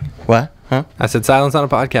good thing. What? Huh? I said silence on a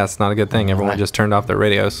podcast is not a good thing. Everyone just turned off their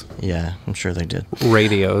radios. Yeah, I'm sure they did.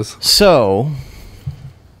 Radios. So,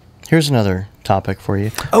 here's another topic for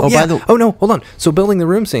you. Oh yeah. Oh no, hold on. So building the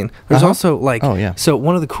room scene. There's also like so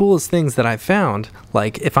one of the coolest things that I found,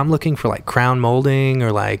 like if I'm looking for like crown molding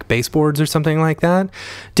or like baseboards or something like that,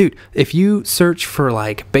 dude, if you search for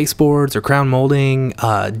like baseboards or crown molding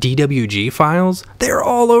DWG files, they're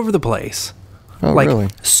all over the place. Oh, like, really?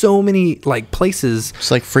 So many like places. It's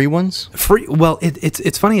like free ones? Free. Well,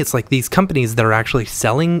 it's funny. It's like these companies that are actually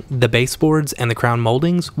selling the baseboards and the crown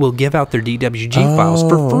moldings will give out their DWG files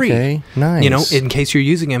for free. Okay. Nice. In case you're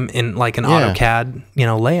using them in like an AutoCAD,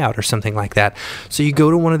 layout or something like that. So you go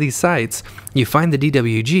to one of these sites you find the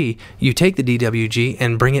DWG, you take the DWG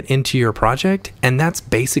and bring it into your project, and that's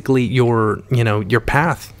basically your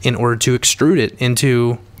path in order to extrude it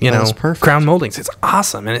into, crown moldings. It's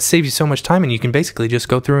awesome, and it saves you so much time, and you can basically just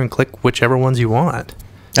go through and click whichever ones you want.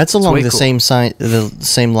 That's along the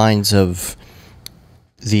same lines of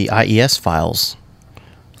the IES files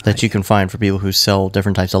that you can find for people who sell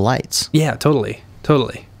different types of lights. Yeah, totally.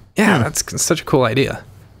 Yeah, that's such a cool idea.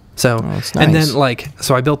 So, nice. And then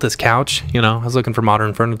so I built this couch, I was looking for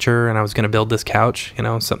modern furniture, and I was going to build this couch,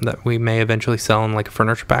 something that we may eventually sell in like a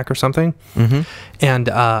furniture pack or something. Mm-hmm. And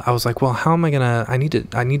I was like, well, how am I going to,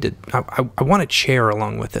 I want a chair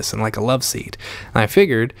along with this and like a love seat. And I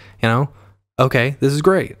figured, okay, this is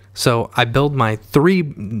great. So I build my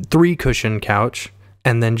three cushion couch,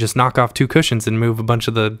 and then just knock off 2 cushions and move a bunch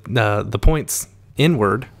of the points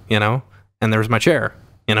inward, and there's my chair,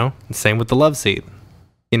 Same with the love seat.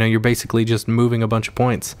 You're basically just moving a bunch of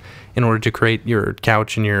points in order to create your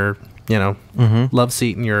couch and your, love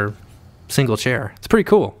seat and your single chair. It's pretty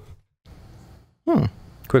cool.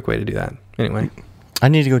 Quick way to do that. Anyway. I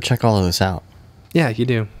need to go check all of this out. Yeah, you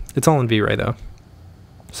do. It's all in V-Ray, though.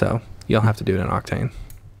 So you'll have to do it in Octane.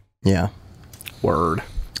 Yeah. Word.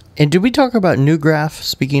 And did we talk about Brograph,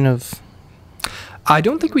 speaking of... I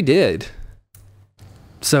don't think we did.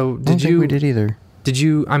 So I don't think we did either. Did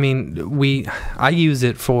you, I use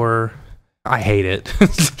it for, I hate it.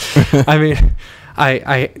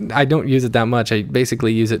 I don't use it that much. I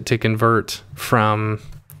basically use it to convert from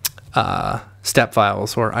step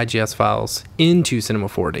files or IGS files into Cinema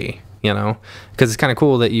 4D, because it's kind of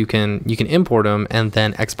cool that you can import them and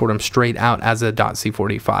then export them straight out as a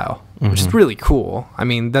 .c4d file, which is really cool.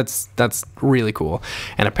 That's really cool.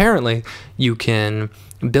 And apparently you can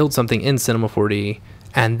build something in Cinema 4D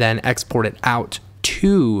and then export it out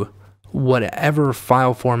to whatever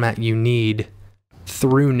file format you need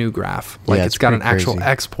through Brograph. It's got an actual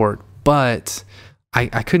export, but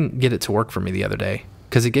I couldn't get it to work for me the other day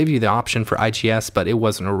because it gave you the option for IGS, but it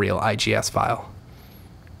wasn't a real IGS file.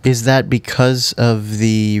 Is that because of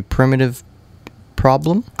the primitive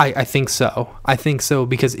problem? I think so.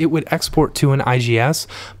 Because it would export to an IGS,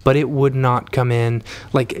 but it would not come in,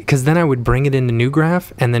 because then I would bring it into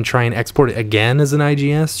Brograph and then try and export it again as an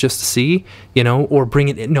IGS just to see, or bring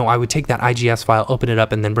it in. No, I would take that IGS file, open it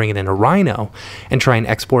up, and then bring it into Rhino and try and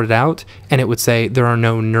export it out, and it would say there are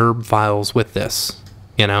no NURB files with this,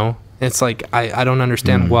 It's like, I don't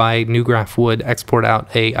understand why Brograph would export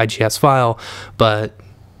out a IGS file, but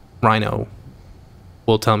Rhino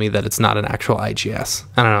will tell me that it's not an actual IGS.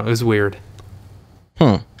 I don't know. It was weird.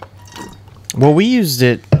 Well, we used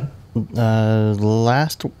it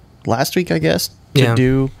last week, I guess, to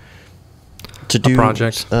do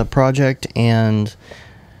a project, and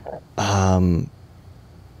you're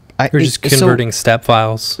just converting step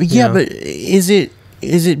files. Yeah, but is it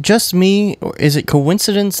just me, or is it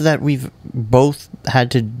coincidence that we've both had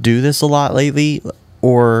to do this a lot lately,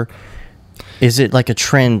 or is it like a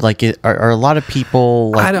trend? Are a lot of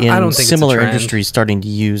people in similar industries starting to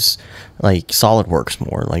use SolidWorks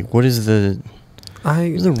more? What is the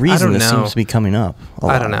reason this seems to be coming up?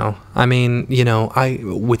 I don't know.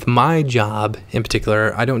 With my job in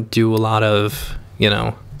particular, I don't do a lot of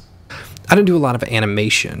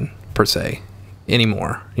animation per se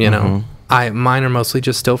anymore. Mine are mostly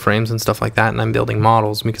just still frames and stuff like that, and I'm building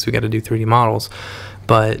models because we got to do 3D models.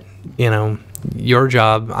 But your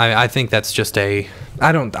job, I think that's just I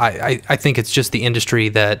think it's just the industry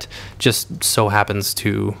that just so happens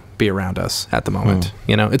to be around us at the moment.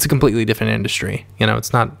 It's a completely different industry.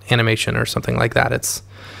 It's not animation or something like that. It's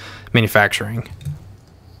manufacturing.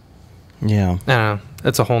 Yeah. I don't know.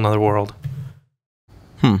 It's a whole nother world.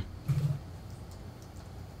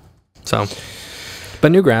 So,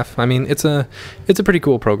 but Brograph, it's a pretty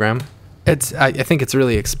cool program. I think it's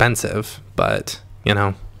really expensive, but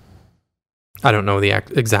I don't know the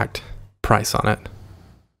exact price on it.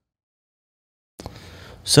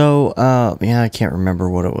 So, I can't remember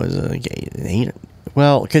what it was.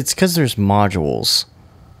 Well, it's because there's modules.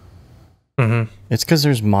 It's because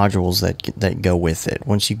there's modules that go with it.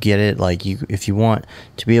 Once you get it, if you want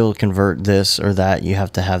to be able to convert this or that, you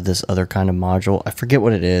have to have this other kind of module. I forget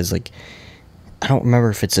what it is. I don't remember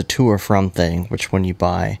if it's a to or from thing, which one you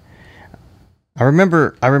buy. I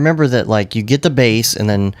remember that you get the base, and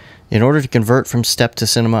then in order to convert from step to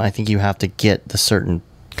cinema, I think you have to get the certain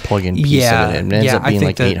plug-in piece of it. And it ends up being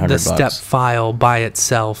 $800. The step file by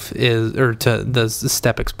itself the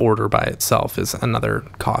step exporter by itself is another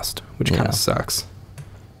cost, which kind of sucks.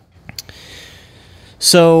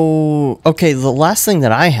 So, okay, the last thing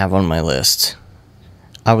that I have on my list,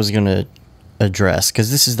 I was gonna address,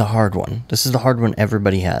 because this is the hard one. This is the hard one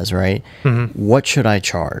everybody has, right? Mm-hmm. What should I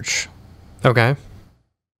charge? Okay.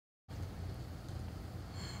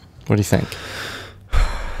 What do you think?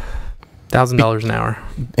 $1,000 an hour.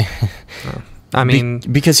 I mean,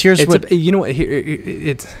 because here's what you know what,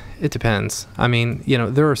 it depends. I mean, you know,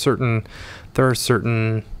 there are certain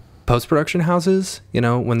post-production houses, you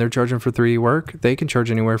know, when they're charging for 3D work, they can charge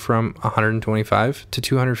anywhere from $125 to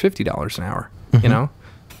 $250 an hour, you know?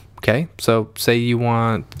 Okay, so say you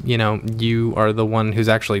want, you know, you are the one who's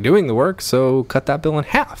actually doing the work, so cut that bill in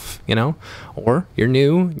half, you know? Or you're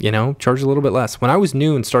new, you know, charge a little bit less. When I was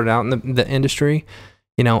new and started out in the industry,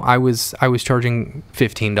 you know, I was charging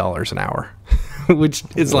 $15 an hour, which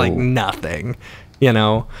is like nothing, you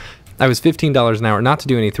know? I was $15 an hour, not to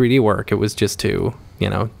do any 3D work. It was just to, you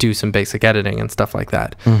know, do some basic editing and stuff like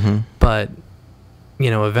that. But,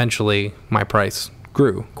 you know, eventually my price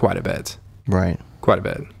grew quite a bit. Right. Quite a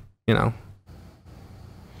bit, you know.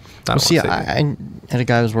 Well, see, I had a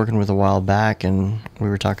guy I was working with a while back, and we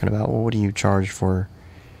were talking about, well, what do you charge for?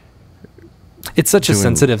 It's such a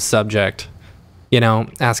sensitive subject. You know,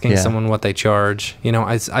 asking someone what they charge. You know,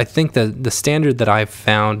 I think that the standard that I've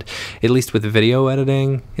found, at least with video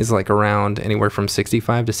editing, is like around anywhere from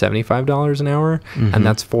 $65 to $75 an hour, and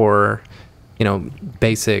that's for, you know,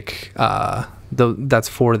 basic. That's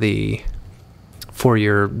for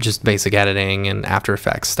your just basic editing and After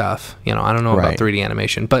Effects stuff. You know, I don't know about 3D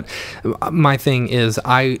animation, but my thing is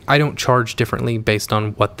I don't charge differently based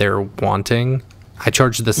on what they're wanting. I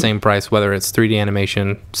charge the same price whether it's 3D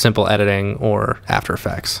animation, simple editing, or After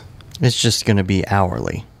Effects. It's just going to be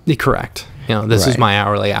hourly. Correct. You know, this is my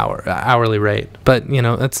hourly rate. But, you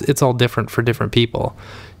know, it's all different for different people.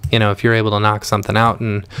 You know, if you're able to knock something out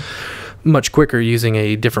and much quicker using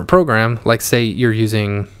a different program, like say you're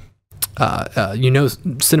using, you know,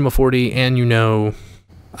 Cinema 4D, and you know,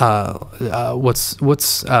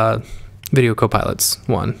 what's Video Copilot's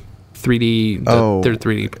one? 3D, their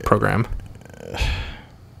 3D program.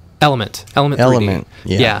 Element 3D.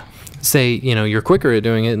 Yeah. Say, you know, you're quicker at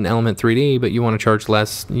doing it in Element 3D, but you want to charge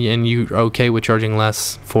less, and you're okay with charging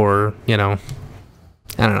less for, you know,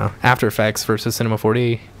 I don't know, After Effects versus Cinema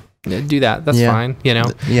 4D. Do that. That's fine. You know.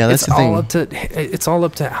 That's the thing. It's all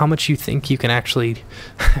up to how much you think you can actually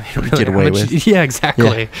get away with. Yeah,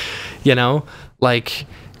 exactly. You know, like,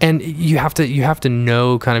 and you have to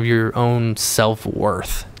know kind of your own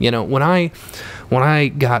self-worth. You know, when I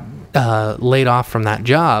got laid off from that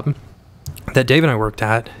job that Dave and I worked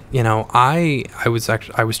at, you know, I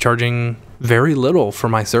was charging very little for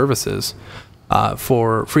my services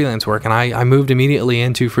for freelance work, and I moved immediately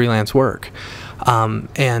into freelance work.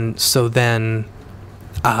 And so then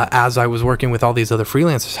as I was working with all these other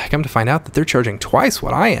freelancers, I come to find out that they're charging twice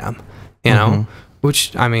what I am, you know,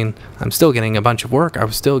 which, I mean, I'm still getting a bunch of work. I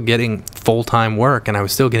was still getting full-time work, and I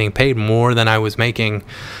was still getting paid more than I was making,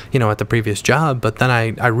 you know, at the previous job. But then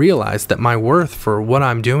I realized that my worth for what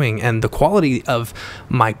I'm doing and the quality of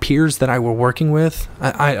my peers that I were working with,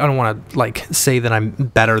 I don't want to like say that I'm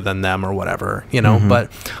better than them or whatever, you know,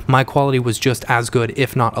 but my quality was just as good,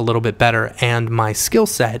 if not a little bit better. And my skill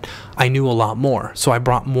set, I knew a lot more. So I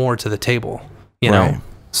brought more to the table, you know.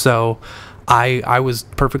 So I was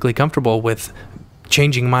perfectly comfortable with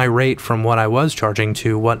changing my rate from what I was charging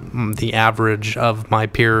to what the average of my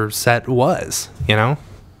peer set was, you know?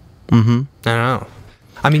 I don't know.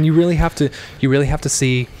 I mean, you really have to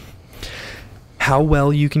see how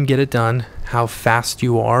well you can get it done, how fast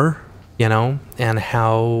you are, you know, and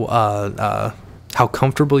how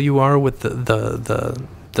comfortable you are with the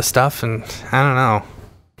stuff. And I don't know.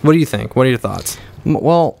 What do you think? What are your thoughts?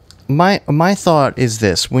 Well, my thought is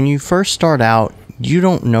this: when you first start out, you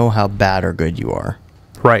don't know how bad or good you are.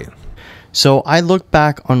 Right. So I look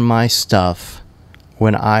back on my stuff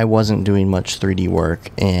when I wasn't doing much 3D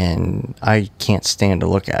work, and I can't stand to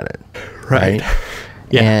look at it. Right.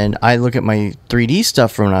 Yeah. And I look at my 3D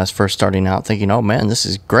stuff from when I was first starting out thinking, oh man, this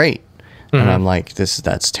is great. And I'm like,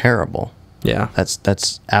 that's terrible. Yeah.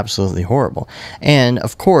 That's absolutely horrible. And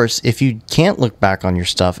of course, if you can't look back on your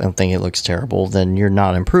stuff and think it looks terrible, then you're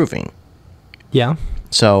not improving. Yeah.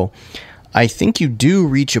 So I think you do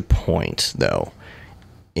reach a point, though,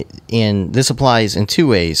 and this applies in two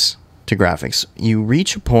ways to graphics. You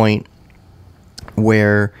reach a point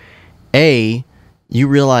where, A, you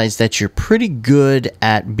realize that you're pretty good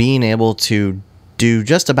at being able to do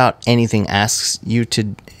just about anything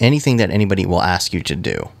that anybody will ask you to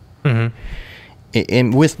do.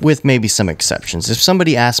 and with maybe some exceptions. If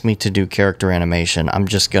somebody asks me to do character animation, I'm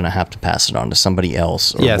just going to have to pass it on to somebody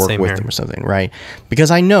else or work with them or something, right?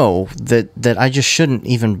 Because I know that I just shouldn't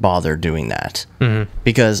even bother doing that.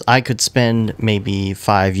 Because I could spend maybe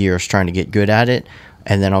 5 years trying to get good at it,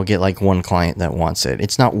 and then I'll get like one client that wants it.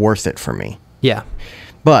 It's not worth it for me. Yeah.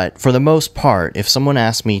 But for the most part, if someone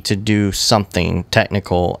asks me to do something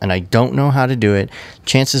technical and I don't know how to do it,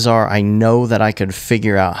 chances are I know that I could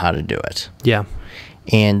figure out how to do it. Yeah.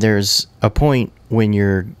 And there's a point when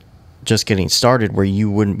you're just getting started where you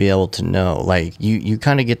wouldn't be able to know. Like, you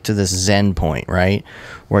kind of get to this zen point, right?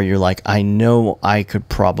 Where you're like, I know I could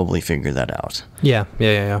probably figure that out. Yeah.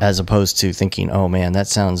 As opposed to thinking, oh man, that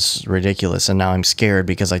sounds ridiculous, and now I'm scared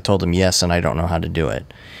because I told them yes and I don't know how to do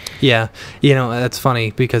it. Yeah. You know, that's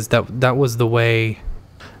funny because that was the way...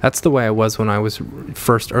 That's the way I was when I was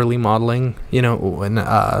first early modeling. You know, when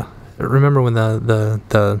remember when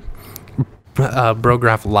the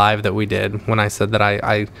Brograph live that we did, when I said that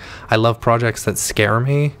I love projects that scare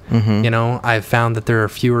me. You know, I've found that there are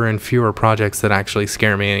fewer and fewer projects that actually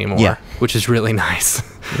scare me anymore, which is really nice.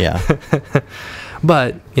 Yeah.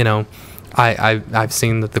 But, you know, I've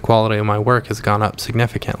seen that the quality of my work has gone up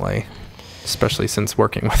significantly, especially since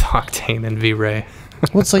working with Octane and V-Ray.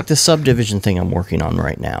 Well, it's like the subdivision thing I'm working on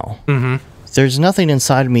right now. There's nothing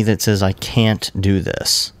inside of me that says I can't do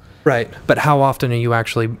this. Right. But how often are you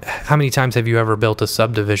actually... How many times have you ever built a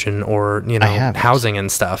subdivision or, you know, housing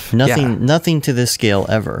and stuff? Nothing to this scale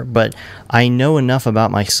ever. But I know enough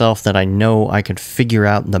about myself that I know I could figure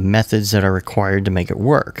out the methods that are required to make it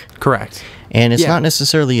work. Correct. And it's not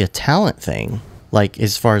necessarily a talent thing, like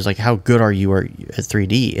as far as like how good are you at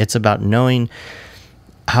 3D. It's about knowing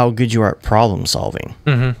how good you are at problem solving.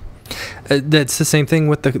 That's the same thing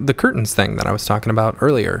with the curtains thing that I was talking about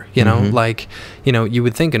earlier. You know, like, you know, you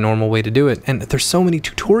would think a normal way to do it, and there's so many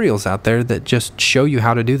tutorials out there that just show you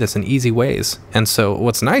how to do this in easy ways. And so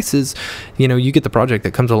what's nice is, you know, you get the project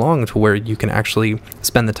that comes along to where you can actually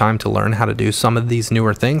spend the time to learn how to do some of these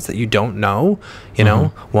newer things that you don't know. You know,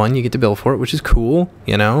 one, you get to bill for it, which is cool,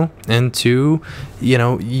 you know, and two, you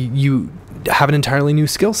know, you have an entirely new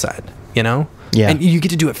skill set, you know. Yeah. And you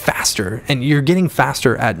get to do it faster, and you're getting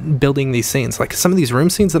faster at building these scenes. Like some of these room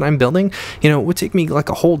scenes that I'm building, you know, it would take me like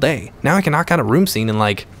a whole day. Now I can knock out a room scene in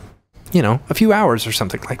like, you know, a few hours or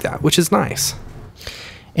something like that, which is nice.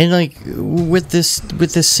 And like with this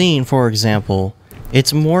scene, for example,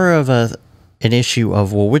 it's more of an issue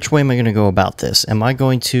of, well, which way am I going to go about this? Am I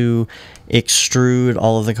going to extrude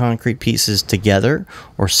all of the concrete pieces together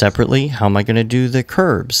or separately? How am I going to do the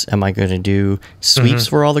curbs? Am I going to do sweeps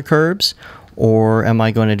for all the curbs? Or am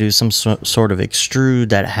I going to do some sort of extrude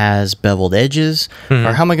that has beveled edges?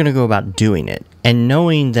 Or how am I going to go about doing it? And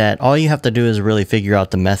knowing that all you have to do is really figure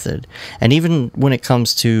out the method. And even when it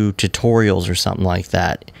comes to tutorials or something like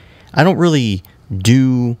that, I don't really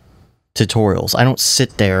do tutorials. I don't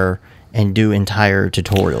sit there and do entire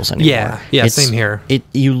tutorials anymore. Yeah, same here.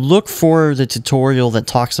 You look for the tutorial that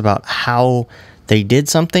talks about how they did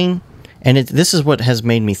something. And this is what has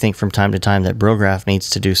made me think from time to time that Brograph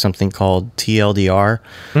needs to do something called TLDR,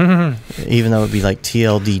 even though it would be like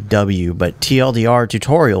TLDW, but TLDR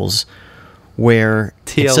tutorials, where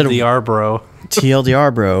TLDR bro,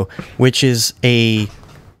 TLDR bro, which is a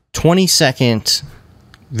 20-second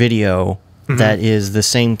video that is the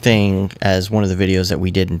same thing as one of the videos that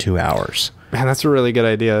we did in 2 hours. Man, that's a really good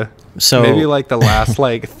idea. So maybe like the last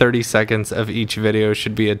like 30 seconds of each video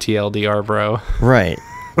should be a TLDR bro. Right.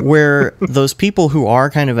 Where those people who are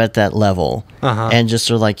kind of at that level and just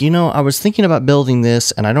are like, you know, I was thinking about building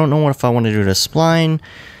this and I don't know if I want to do it a spline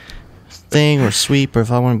thing or sweep, or if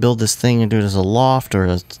I want to build this thing and do it as a loft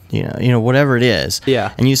or you know whatever it is.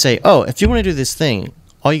 Yeah. And you say, oh, if you want to do this thing,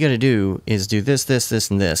 all you got to do is do this, this, this,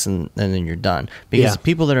 and this, and then you're done. Because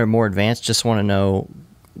people that are more advanced just want to know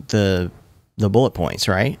the bullet points,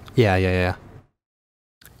 right? Yeah.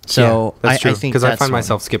 So that's true. I think because I find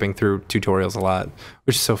myself skipping through tutorials a lot,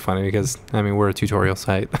 which is so funny because I mean we're a tutorial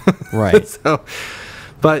site, right? So,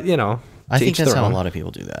 but you know, I think that's how a lot of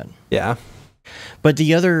people do that. Yeah. But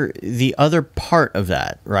the other part of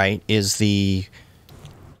that, right, is the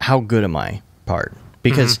how good am I part,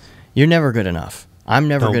 because you're never good enough. I'm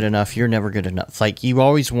never good enough. You're never good enough. Like you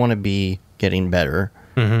always want to be getting better.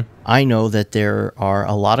 I know that there are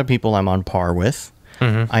a lot of people I'm on par with.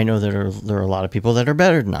 I know that there are a lot of people that are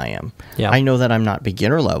better than I am. Yeah. I know that I'm not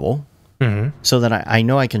beginner level, so that I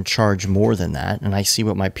know I can charge more than that, and I see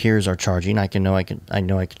what my peers are charging. I know I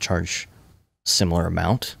can charge similar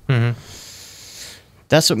amount.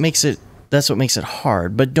 That's what makes it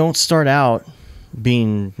hard. But don't start out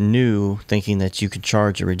being new thinking that you could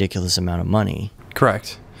charge a ridiculous amount of money.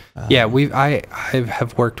 Correct. Yeah, I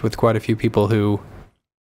have worked with quite a few people who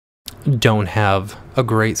don't have a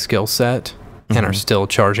great skill set and are still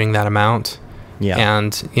charging that amount. Yeah.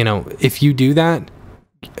 And, you know, if you do that,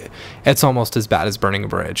 it's almost as bad as burning a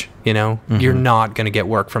bridge, you know? You're not going to get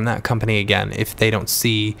work from that company again if they don't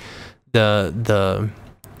see the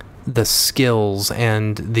skills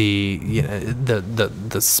and the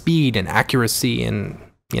speed and accuracy and,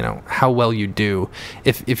 you know, how well you do.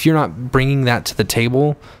 If you're not bringing that to the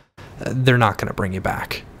table, they're not going to bring you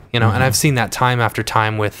back, you know? And I've seen that time after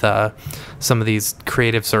time with some of these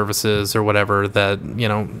creative services or whatever that, you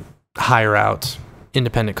know, hire out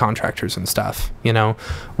independent contractors and stuff. You know,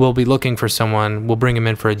 we'll be looking for someone, we'll bring them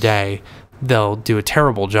in for a day, they'll do a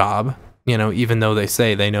terrible job, you know, even though they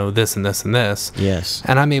say they know this and this and this. Yes.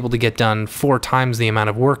 And I'm able to get done 4 times the amount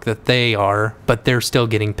of work that they are, but they're still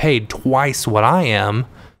getting paid twice what I am,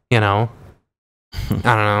 you know. I don't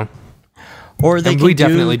know. Or we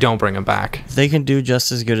definitely don't bring them back. They can do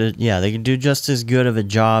just as good they can do just as good of a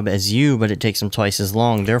job as you, but it takes them twice as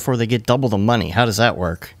long. Therefore, they get double the money. How does that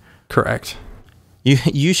work? Correct.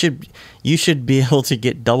 You should be able to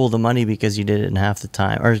get double the money because you did it in half the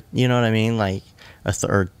time, or you know what I mean, like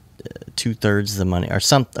or 2/3 the money, or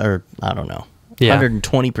I don't know,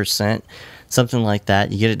 120%, something like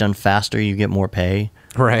that. You get it done faster, you get more pay,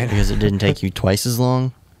 right? Because it didn't take you twice as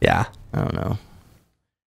long. Yeah, I don't know.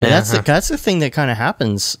 And that's the thing that kind of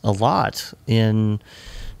happens a lot in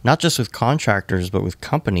not just with contractors but with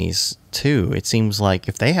companies too. It seems like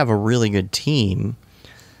if they have a really good team,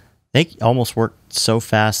 they almost work so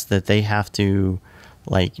fast that they have to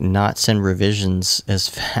like not send revisions as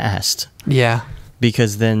fast. Yeah.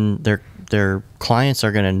 Because then their clients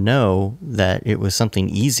are going to know that it was something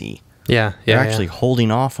easy. Yeah. They're actually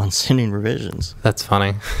holding off on sending revisions. That's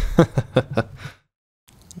funny.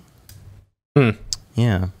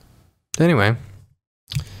 Yeah. Anyway.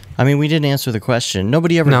 I mean, we didn't answer the question.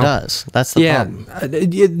 Nobody ever does. That's the problem.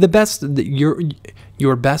 The best,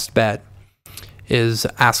 your best bet is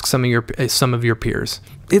ask some of your peers.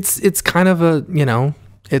 It's kind of a, you know,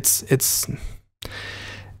 it's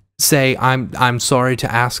say I'm sorry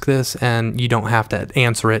to ask this, and you don't have to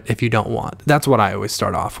answer it if you don't want. That's what I always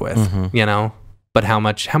start off with, you know. But how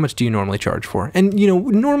much do you normally charge for? And you know,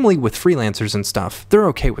 normally with freelancers and stuff, they're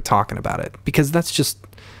okay with talking about it because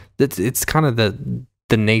it's kind of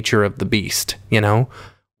the nature of the beast, you know.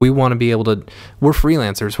 We want to be able to, we're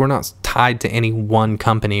freelancers. We're not tied to any one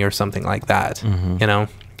company or something like that. You know,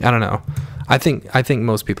 I don't know. I think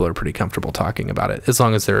most people are pretty comfortable talking about it as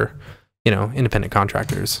long as they're, you know, independent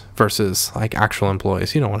contractors versus like actual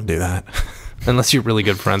employees. You don't want to do that unless you're really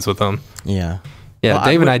good friends with them. Yeah. Yeah. Well,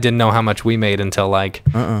 Dave and I didn't know how much we made until like,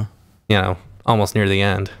 you know, almost near the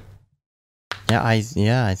end. Yeah.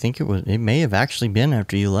 I think it may have actually been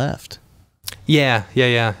after you left. Yeah.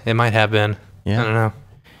 It might have been. Yeah. I don't know.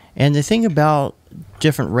 And the thing about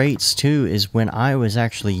different rates, too, is when I was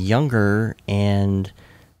actually younger and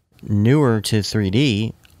newer to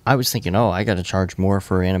 3D, I was thinking, oh, I got to charge more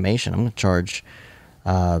for animation. I'm going to charge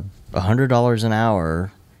 $100 an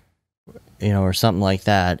hour, you know, or something like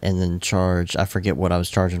that, and then charge, I forget what I was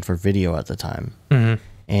charging for video at the time.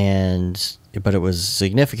 But it was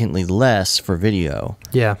significantly less for video.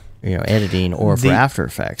 Yeah. You know, editing or for After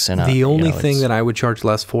Effects. And the only thing that I would charge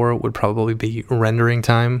less for would probably be rendering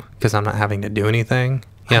time, because I'm not having to do anything,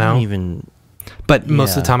 you know? But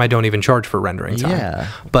most of the time I don't even charge for rendering time. Yeah.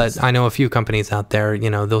 But I know a few companies out there,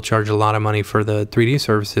 you know, they'll charge a lot of money for the 3D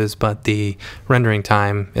services, but the rendering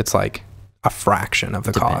time, it's like a fraction of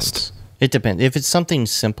the cost. It depends. If it's something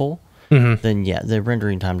simple, then yeah, the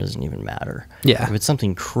rendering time doesn't even matter. Yeah. If it's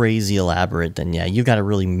something crazy elaborate, then yeah, you got to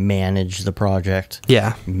really manage the project.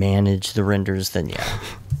 Yeah. Manage the renders, then yeah.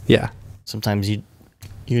 Yeah. Sometimes you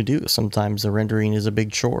do. Sometimes the rendering is a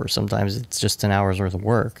big chore. Sometimes it's just an hour's worth of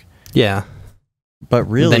work. Yeah. But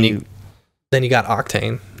really, then you got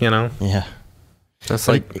Octane, you know? Yeah. That's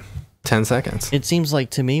like 10 seconds. It seems like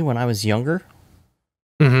to me when I was younger,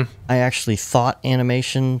 I actually thought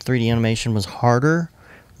 3D animation was harder.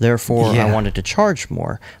 Therefore, I wanted to charge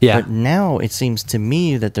more. Yeah. But now it seems to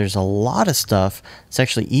me that there's a lot of stuff that's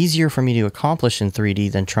actually easier for me to accomplish in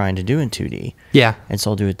 3D than trying to do in 2D. Yeah. And so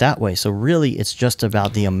I'll do it that way. So really, it's just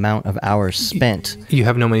about the amount of hours spent. You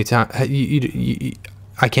have no many times.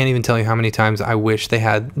 I can't even tell you how many times I wish they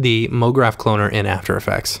had the MoGraph cloner in After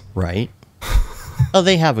Effects. Right. Oh,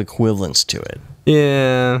 they have equivalents to it.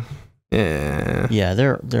 Yeah. Yeah. Yeah,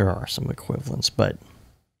 there are some equivalents, but,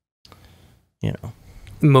 you know.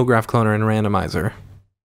 MoGraph cloner and randomizer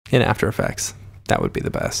in After Effects. That would be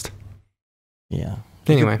the best. Yeah.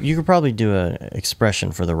 Anyway. You could probably do an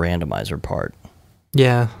expression for the randomizer part.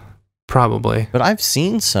 Yeah. Probably. But I've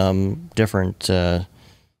seen some different. Does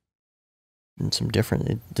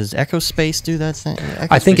Echo Space do that thing?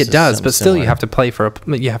 I think it does, but still, you have to pay for a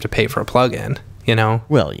plugin. You know.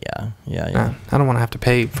 Well, yeah. I don't want to have to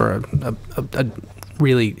pay for a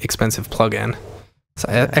really expensive plugin. So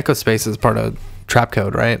Echo Space is part of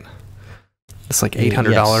Trapcode, right? It's like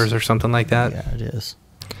 $800 or something like that. Yeah, it is.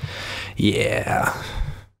 Yeah,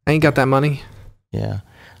 I ain't got that money. Yeah,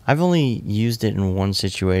 I've only used it in one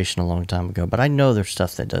situation a long time ago, but I know there's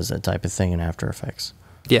stuff that does that type of thing in After Effects.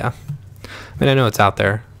 Yeah, I mean, I know it's out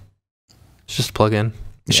there. It's just a plugin.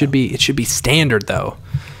 It should be standard though.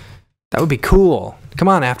 That would be cool. Come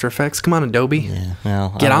on, After Effects. Come on, Adobe. Yeah,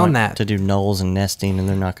 well, get on that. To do nulls and nesting, and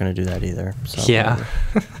they're not going to do that either. So yeah.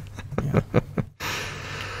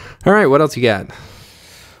 All right, what else you got?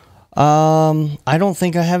 I don't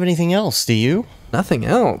think I have anything else. Do you? Nothing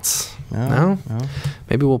else. No.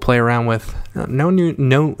 Maybe we'll play around with no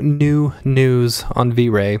new news on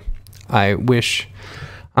V-Ray. I wish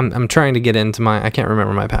I'm trying to get into I can't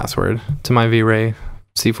remember my password to my V-Ray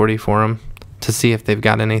C4D forum to see if they've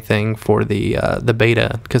got anything for the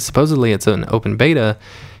beta, because supposedly it's an open beta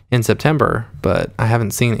in September, but I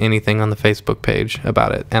haven't seen anything on the Facebook page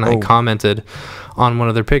about it. And I commented on one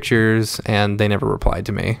of their pictures, and they never replied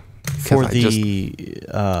to me. For the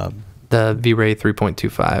V-Ray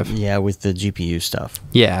 3.25. Yeah, with the GPU stuff.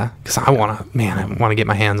 Yeah, because I want to get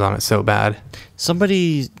my hands on it so bad.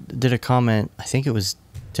 Somebody did a comment, I think it was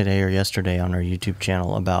today or yesterday on our YouTube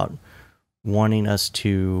channel, about wanting us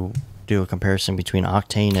to do a comparison between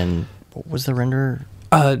Octane and what was the renderer?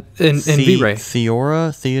 In V-Ray.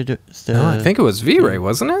 Theora? No, I think it was V-Ray,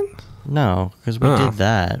 wasn't it? No, because we did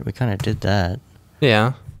that. We kind of did that.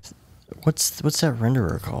 Yeah. What's that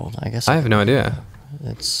renderer called? I guess I have no idea.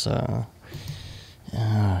 It's I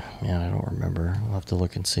don't remember. I'll have to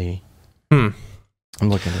look and see. I'm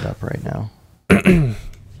looking it up right now.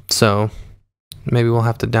 So maybe we'll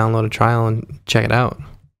have to download a trial and check it out.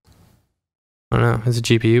 I don't know. Is it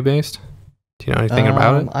GPU based? Do you know anything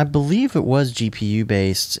about it? I believe it was GPU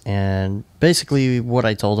based, and basically what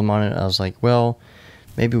I told him on it, I was like, well,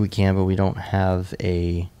 maybe we can, but we don't have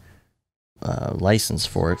a license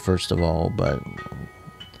for it, first of all. But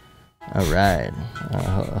all right,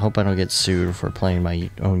 I hope I don't get sued for playing my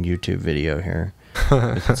own YouTube video here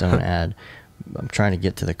with its own ad. I'm trying to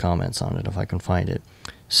get to the comments on it if I can find it.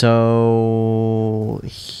 So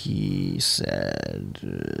he said,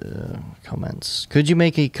 comments, could you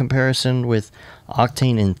make a comparison with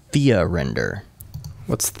Octane and Thea render?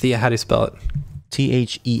 What's Thea? How do you spell it?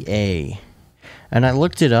 Thea. And I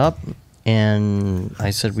looked it up, and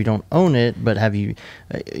I said, we don't own it, but have you...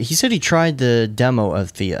 He said he tried the demo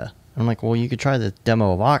of Thea. I'm like, well, you could try the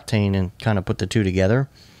demo of Octane and kind of put the two together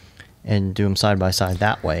and do them side by side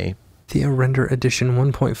that way. Thea Render Edition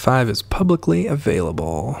 1.5 is publicly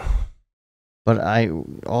available. But I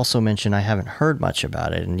also mentioned I haven't heard much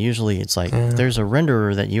about it, and usually it's like, there's a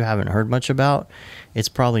renderer that you haven't heard much about, it's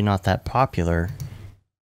probably not that popular.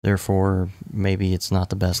 Therefore, maybe it's not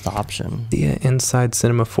the best option. Thea Inside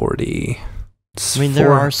Cinema 4D. I mean,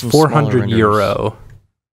 there are some 400 euro.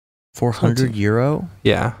 400 euro?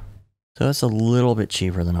 Yeah. So that's a little bit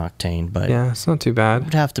cheaper than Octane, but yeah, it's not too bad. It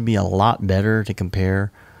would have to be a lot better to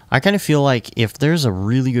compare. I kind of feel like if there's a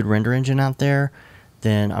really good render engine out there,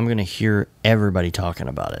 then I'm going to hear everybody talking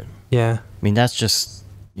about it. Yeah. I mean, that's just,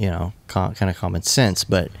 kind of common sense,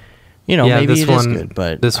 but, maybe it is good.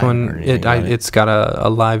 But this one, it's got a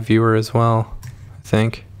live viewer as well, I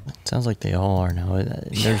think. It sounds like they all are now.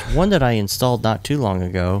 There's one that I installed not too long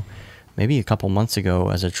ago, maybe a couple months ago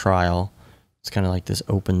as a trial. It's kind of like this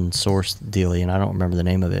open source dealie, and I don't remember the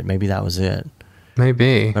name of it. Maybe that was it.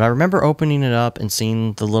 Maybe. But I remember opening it up and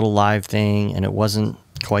seeing the little live thing, and it wasn't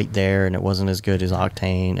quite there, and it wasn't as good as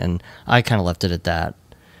Octane, and I kind of left it at that.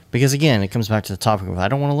 Because, again, it comes back to the topic of I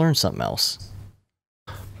don't want to learn something else.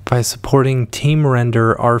 By supporting Team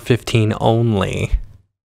Render R15 only.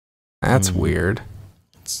 That's weird.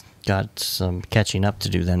 It's got some catching up to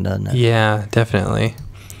do then, doesn't it? Yeah, definitely.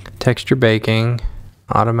 Texture baking,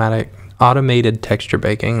 automated texture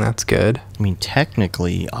baking, that's good. I mean,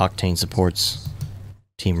 technically, Octane supports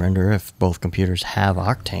Team Render if both computers have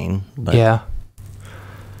Octane, but yeah,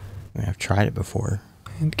 I've tried it before.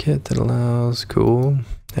 And kit that allows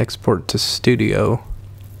export to Studio.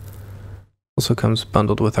 Also comes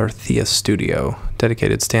bundled with our Thea Studio,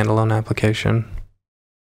 dedicated standalone application.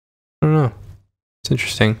 I don't know. It's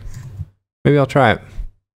interesting. Maybe I'll try it.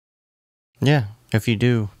 Yeah, if you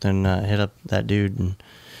do, then hit up that dude and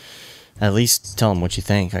at least tell him what you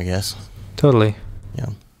think, I guess. Totally. Yeah.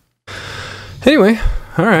 Anyway,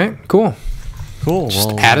 all right, cool. Cool.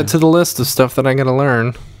 Just add it to the list of stuff that I got to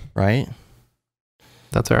learn. Right?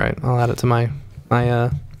 That's all right. I'll add it to my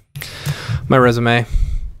resume.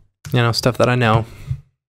 Stuff that I know.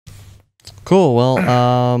 Cool.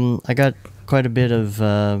 Well, I got quite a bit of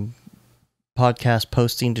podcast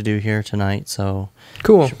posting to do here tonight, so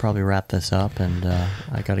cool. I should probably wrap this up, and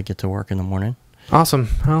I got to get to work in the morning. Awesome.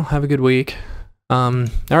 Well, have a good week. All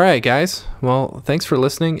right, guys. Well, thanks for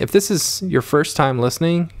listening. If this is your first time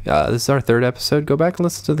listening, this is our 3rd episode. Go back and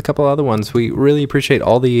listen to the couple other ones. We really appreciate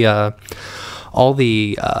all the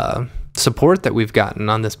support that we've gotten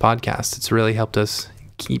on this podcast. It's really helped us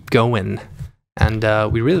keep going,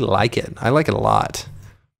 and we really like it. I like it a lot,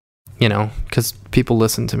 because people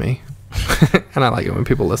listen to me, and I like it when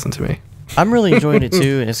people listen to me. I'm really enjoying it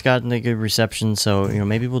too, and it's gotten a good reception, so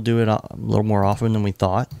maybe we'll do it a little more often than we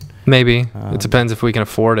thought. Maybe. It depends if we can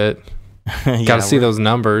afford it. Got to see those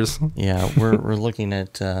numbers. Yeah, we're looking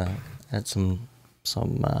at some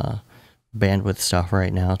bandwidth stuff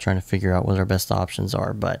right now, trying to figure out what our best options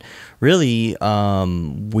are. But really,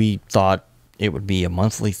 we thought it would be a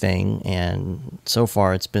monthly thing, and so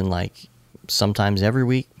far it's been like sometimes every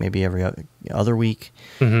week, maybe every other week.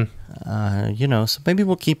 Mm-hmm. So maybe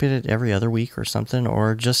we'll keep it at every other week or something,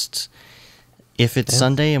 or just if it's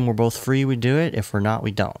Sunday and we're both free, we do it. If we're not,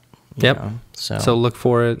 we don't. Yep. So look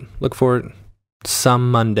for it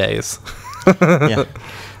some Mondays. Yeah.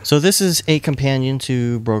 So this is a companion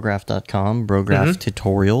to Brograph.com, Brograph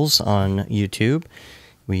tutorials on YouTube.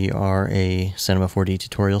 We are a Cinema 4D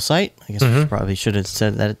tutorial site. I guess we probably should have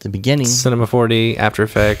said that at the beginning. Cinema 4D, After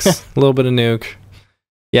Effects, a little bit of Nuke.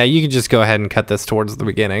 Yeah, you can just go ahead and cut this towards the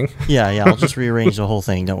beginning. Yeah, I'll just rearrange the whole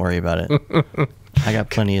thing. Don't worry about it. I got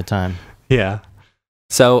plenty of time. Yeah.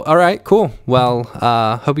 So, all right, cool. Well,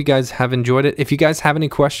 hope you guys have enjoyed it. If you guys have any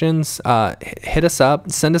questions, hit us up.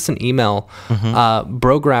 Send us an email.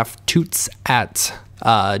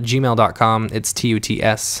 BrographToots@gmail.com. It's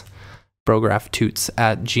TUTS.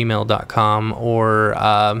 BrographToots@gmail.com.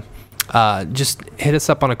 Or just hit us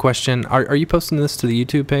up on a question. Are you posting this to the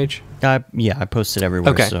YouTube page? Yeah, I post it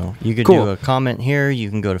everywhere. Okay. So you could do a comment here. You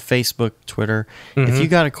can go to Facebook, Twitter. If you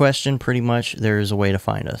got a question, pretty much there's a way to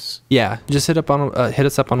find us. Yeah, just hit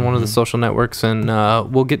us up on one of the social networks, and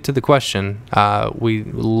we'll get to the question. We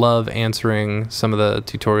love answering some of the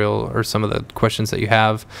tutorial or some of the questions that you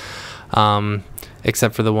have,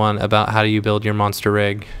 except for the one about how do you build your monster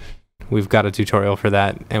rig. We've got a tutorial for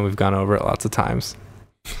that, and we've gone over it lots of times.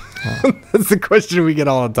 That's the question we get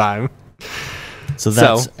all the time.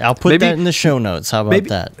 So I'll put that in the show notes. How about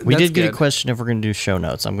that? We did get a question if we're going to do show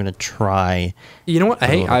notes. I'm going to try. You know what?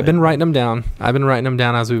 Hey, I've been writing them down.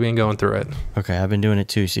 As we've been going through it. Okay, I've been doing it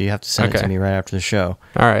too, so you have to send it to me right after the show.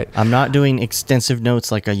 All right. I'm not doing extensive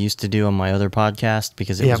notes like I used to do on my other podcast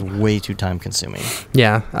because it was way too time consuming.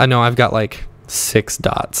 Yeah, I know. I've got like 6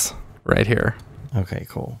 dots right here. Okay,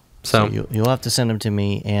 cool. So you'll have to send them to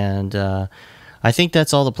me, and I think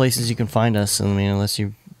that's all the places you can find us. I mean, unless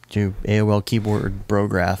you do AOL keyboard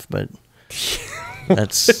Brograph, but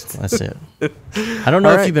that's it. I don't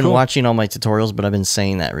know if you've been watching all my tutorials, but I've been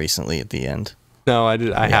saying that recently at the end. No, I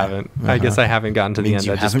haven't. I guess I haven't gotten to the end.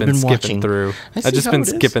 I've just been skipping through. I've just been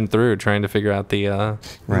skipping through trying to figure out the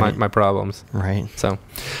my problems. Right. So, all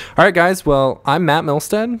right, guys. Well, I'm Matt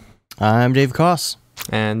Milstead. I'm Dave Koss.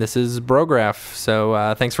 And this is Brograph.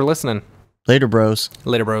 So thanks for listening. Later, bros.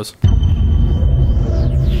 Later, bros.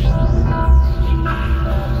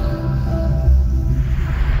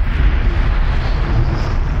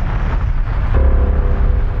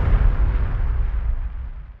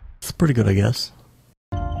 It's pretty good, I guess.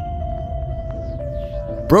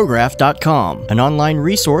 Brograph.com, an online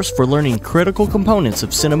resource for learning critical components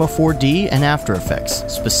of Cinema 4D and After Effects,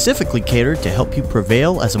 specifically catered to help you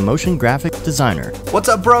prevail as a motion graphic designer. What's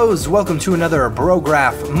up, bros? Welcome to another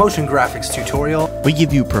Brograph motion graphics tutorial. We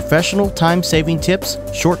give you professional time-saving tips,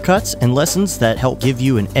 shortcuts, and lessons that help give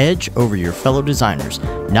you an edge over your fellow designers.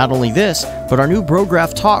 Not only this, but our new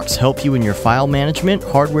Brograph Talks help you in your file management,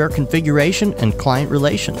 hardware configuration, and client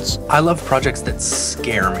relations. I love projects that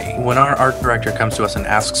scare me. When our art director comes to us and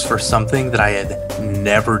asks for something that I had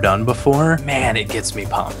never done before, man, it gets me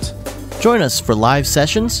pumped. Join us for live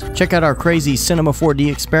sessions, check out our crazy Cinema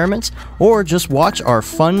 4D experiments, or just watch our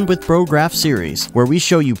Fun with Brograph series, where we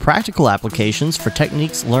show you practical applications for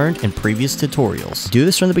techniques learned in previous tutorials. Do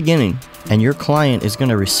this from the beginning, and your client is going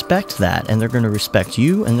to respect that, and they're going to respect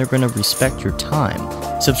you, and they're going to respect your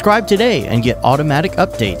time. Subscribe today and get automatic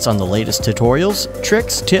updates on the latest tutorials,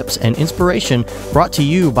 tricks, tips, and inspiration brought to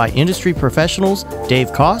you by industry professionals Dave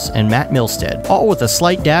Koss and Matt Milstead, all with a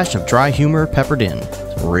slight dash of dry humor peppered in.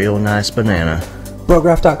 Real nice banana.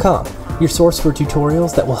 Brograph.com, your source for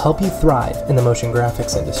tutorials that will help you thrive in the motion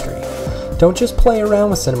graphics industry. Don't just play around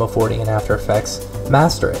with Cinema 4D and After Effects,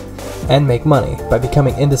 master it, and make money by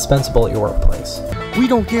becoming indispensable at your workplace. We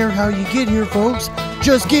don't care how you get here, folks.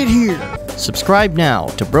 Just get here. Subscribe now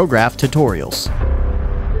to Brograph Tutorials.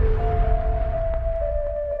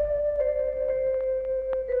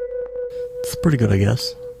 It's pretty good, I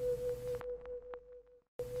guess.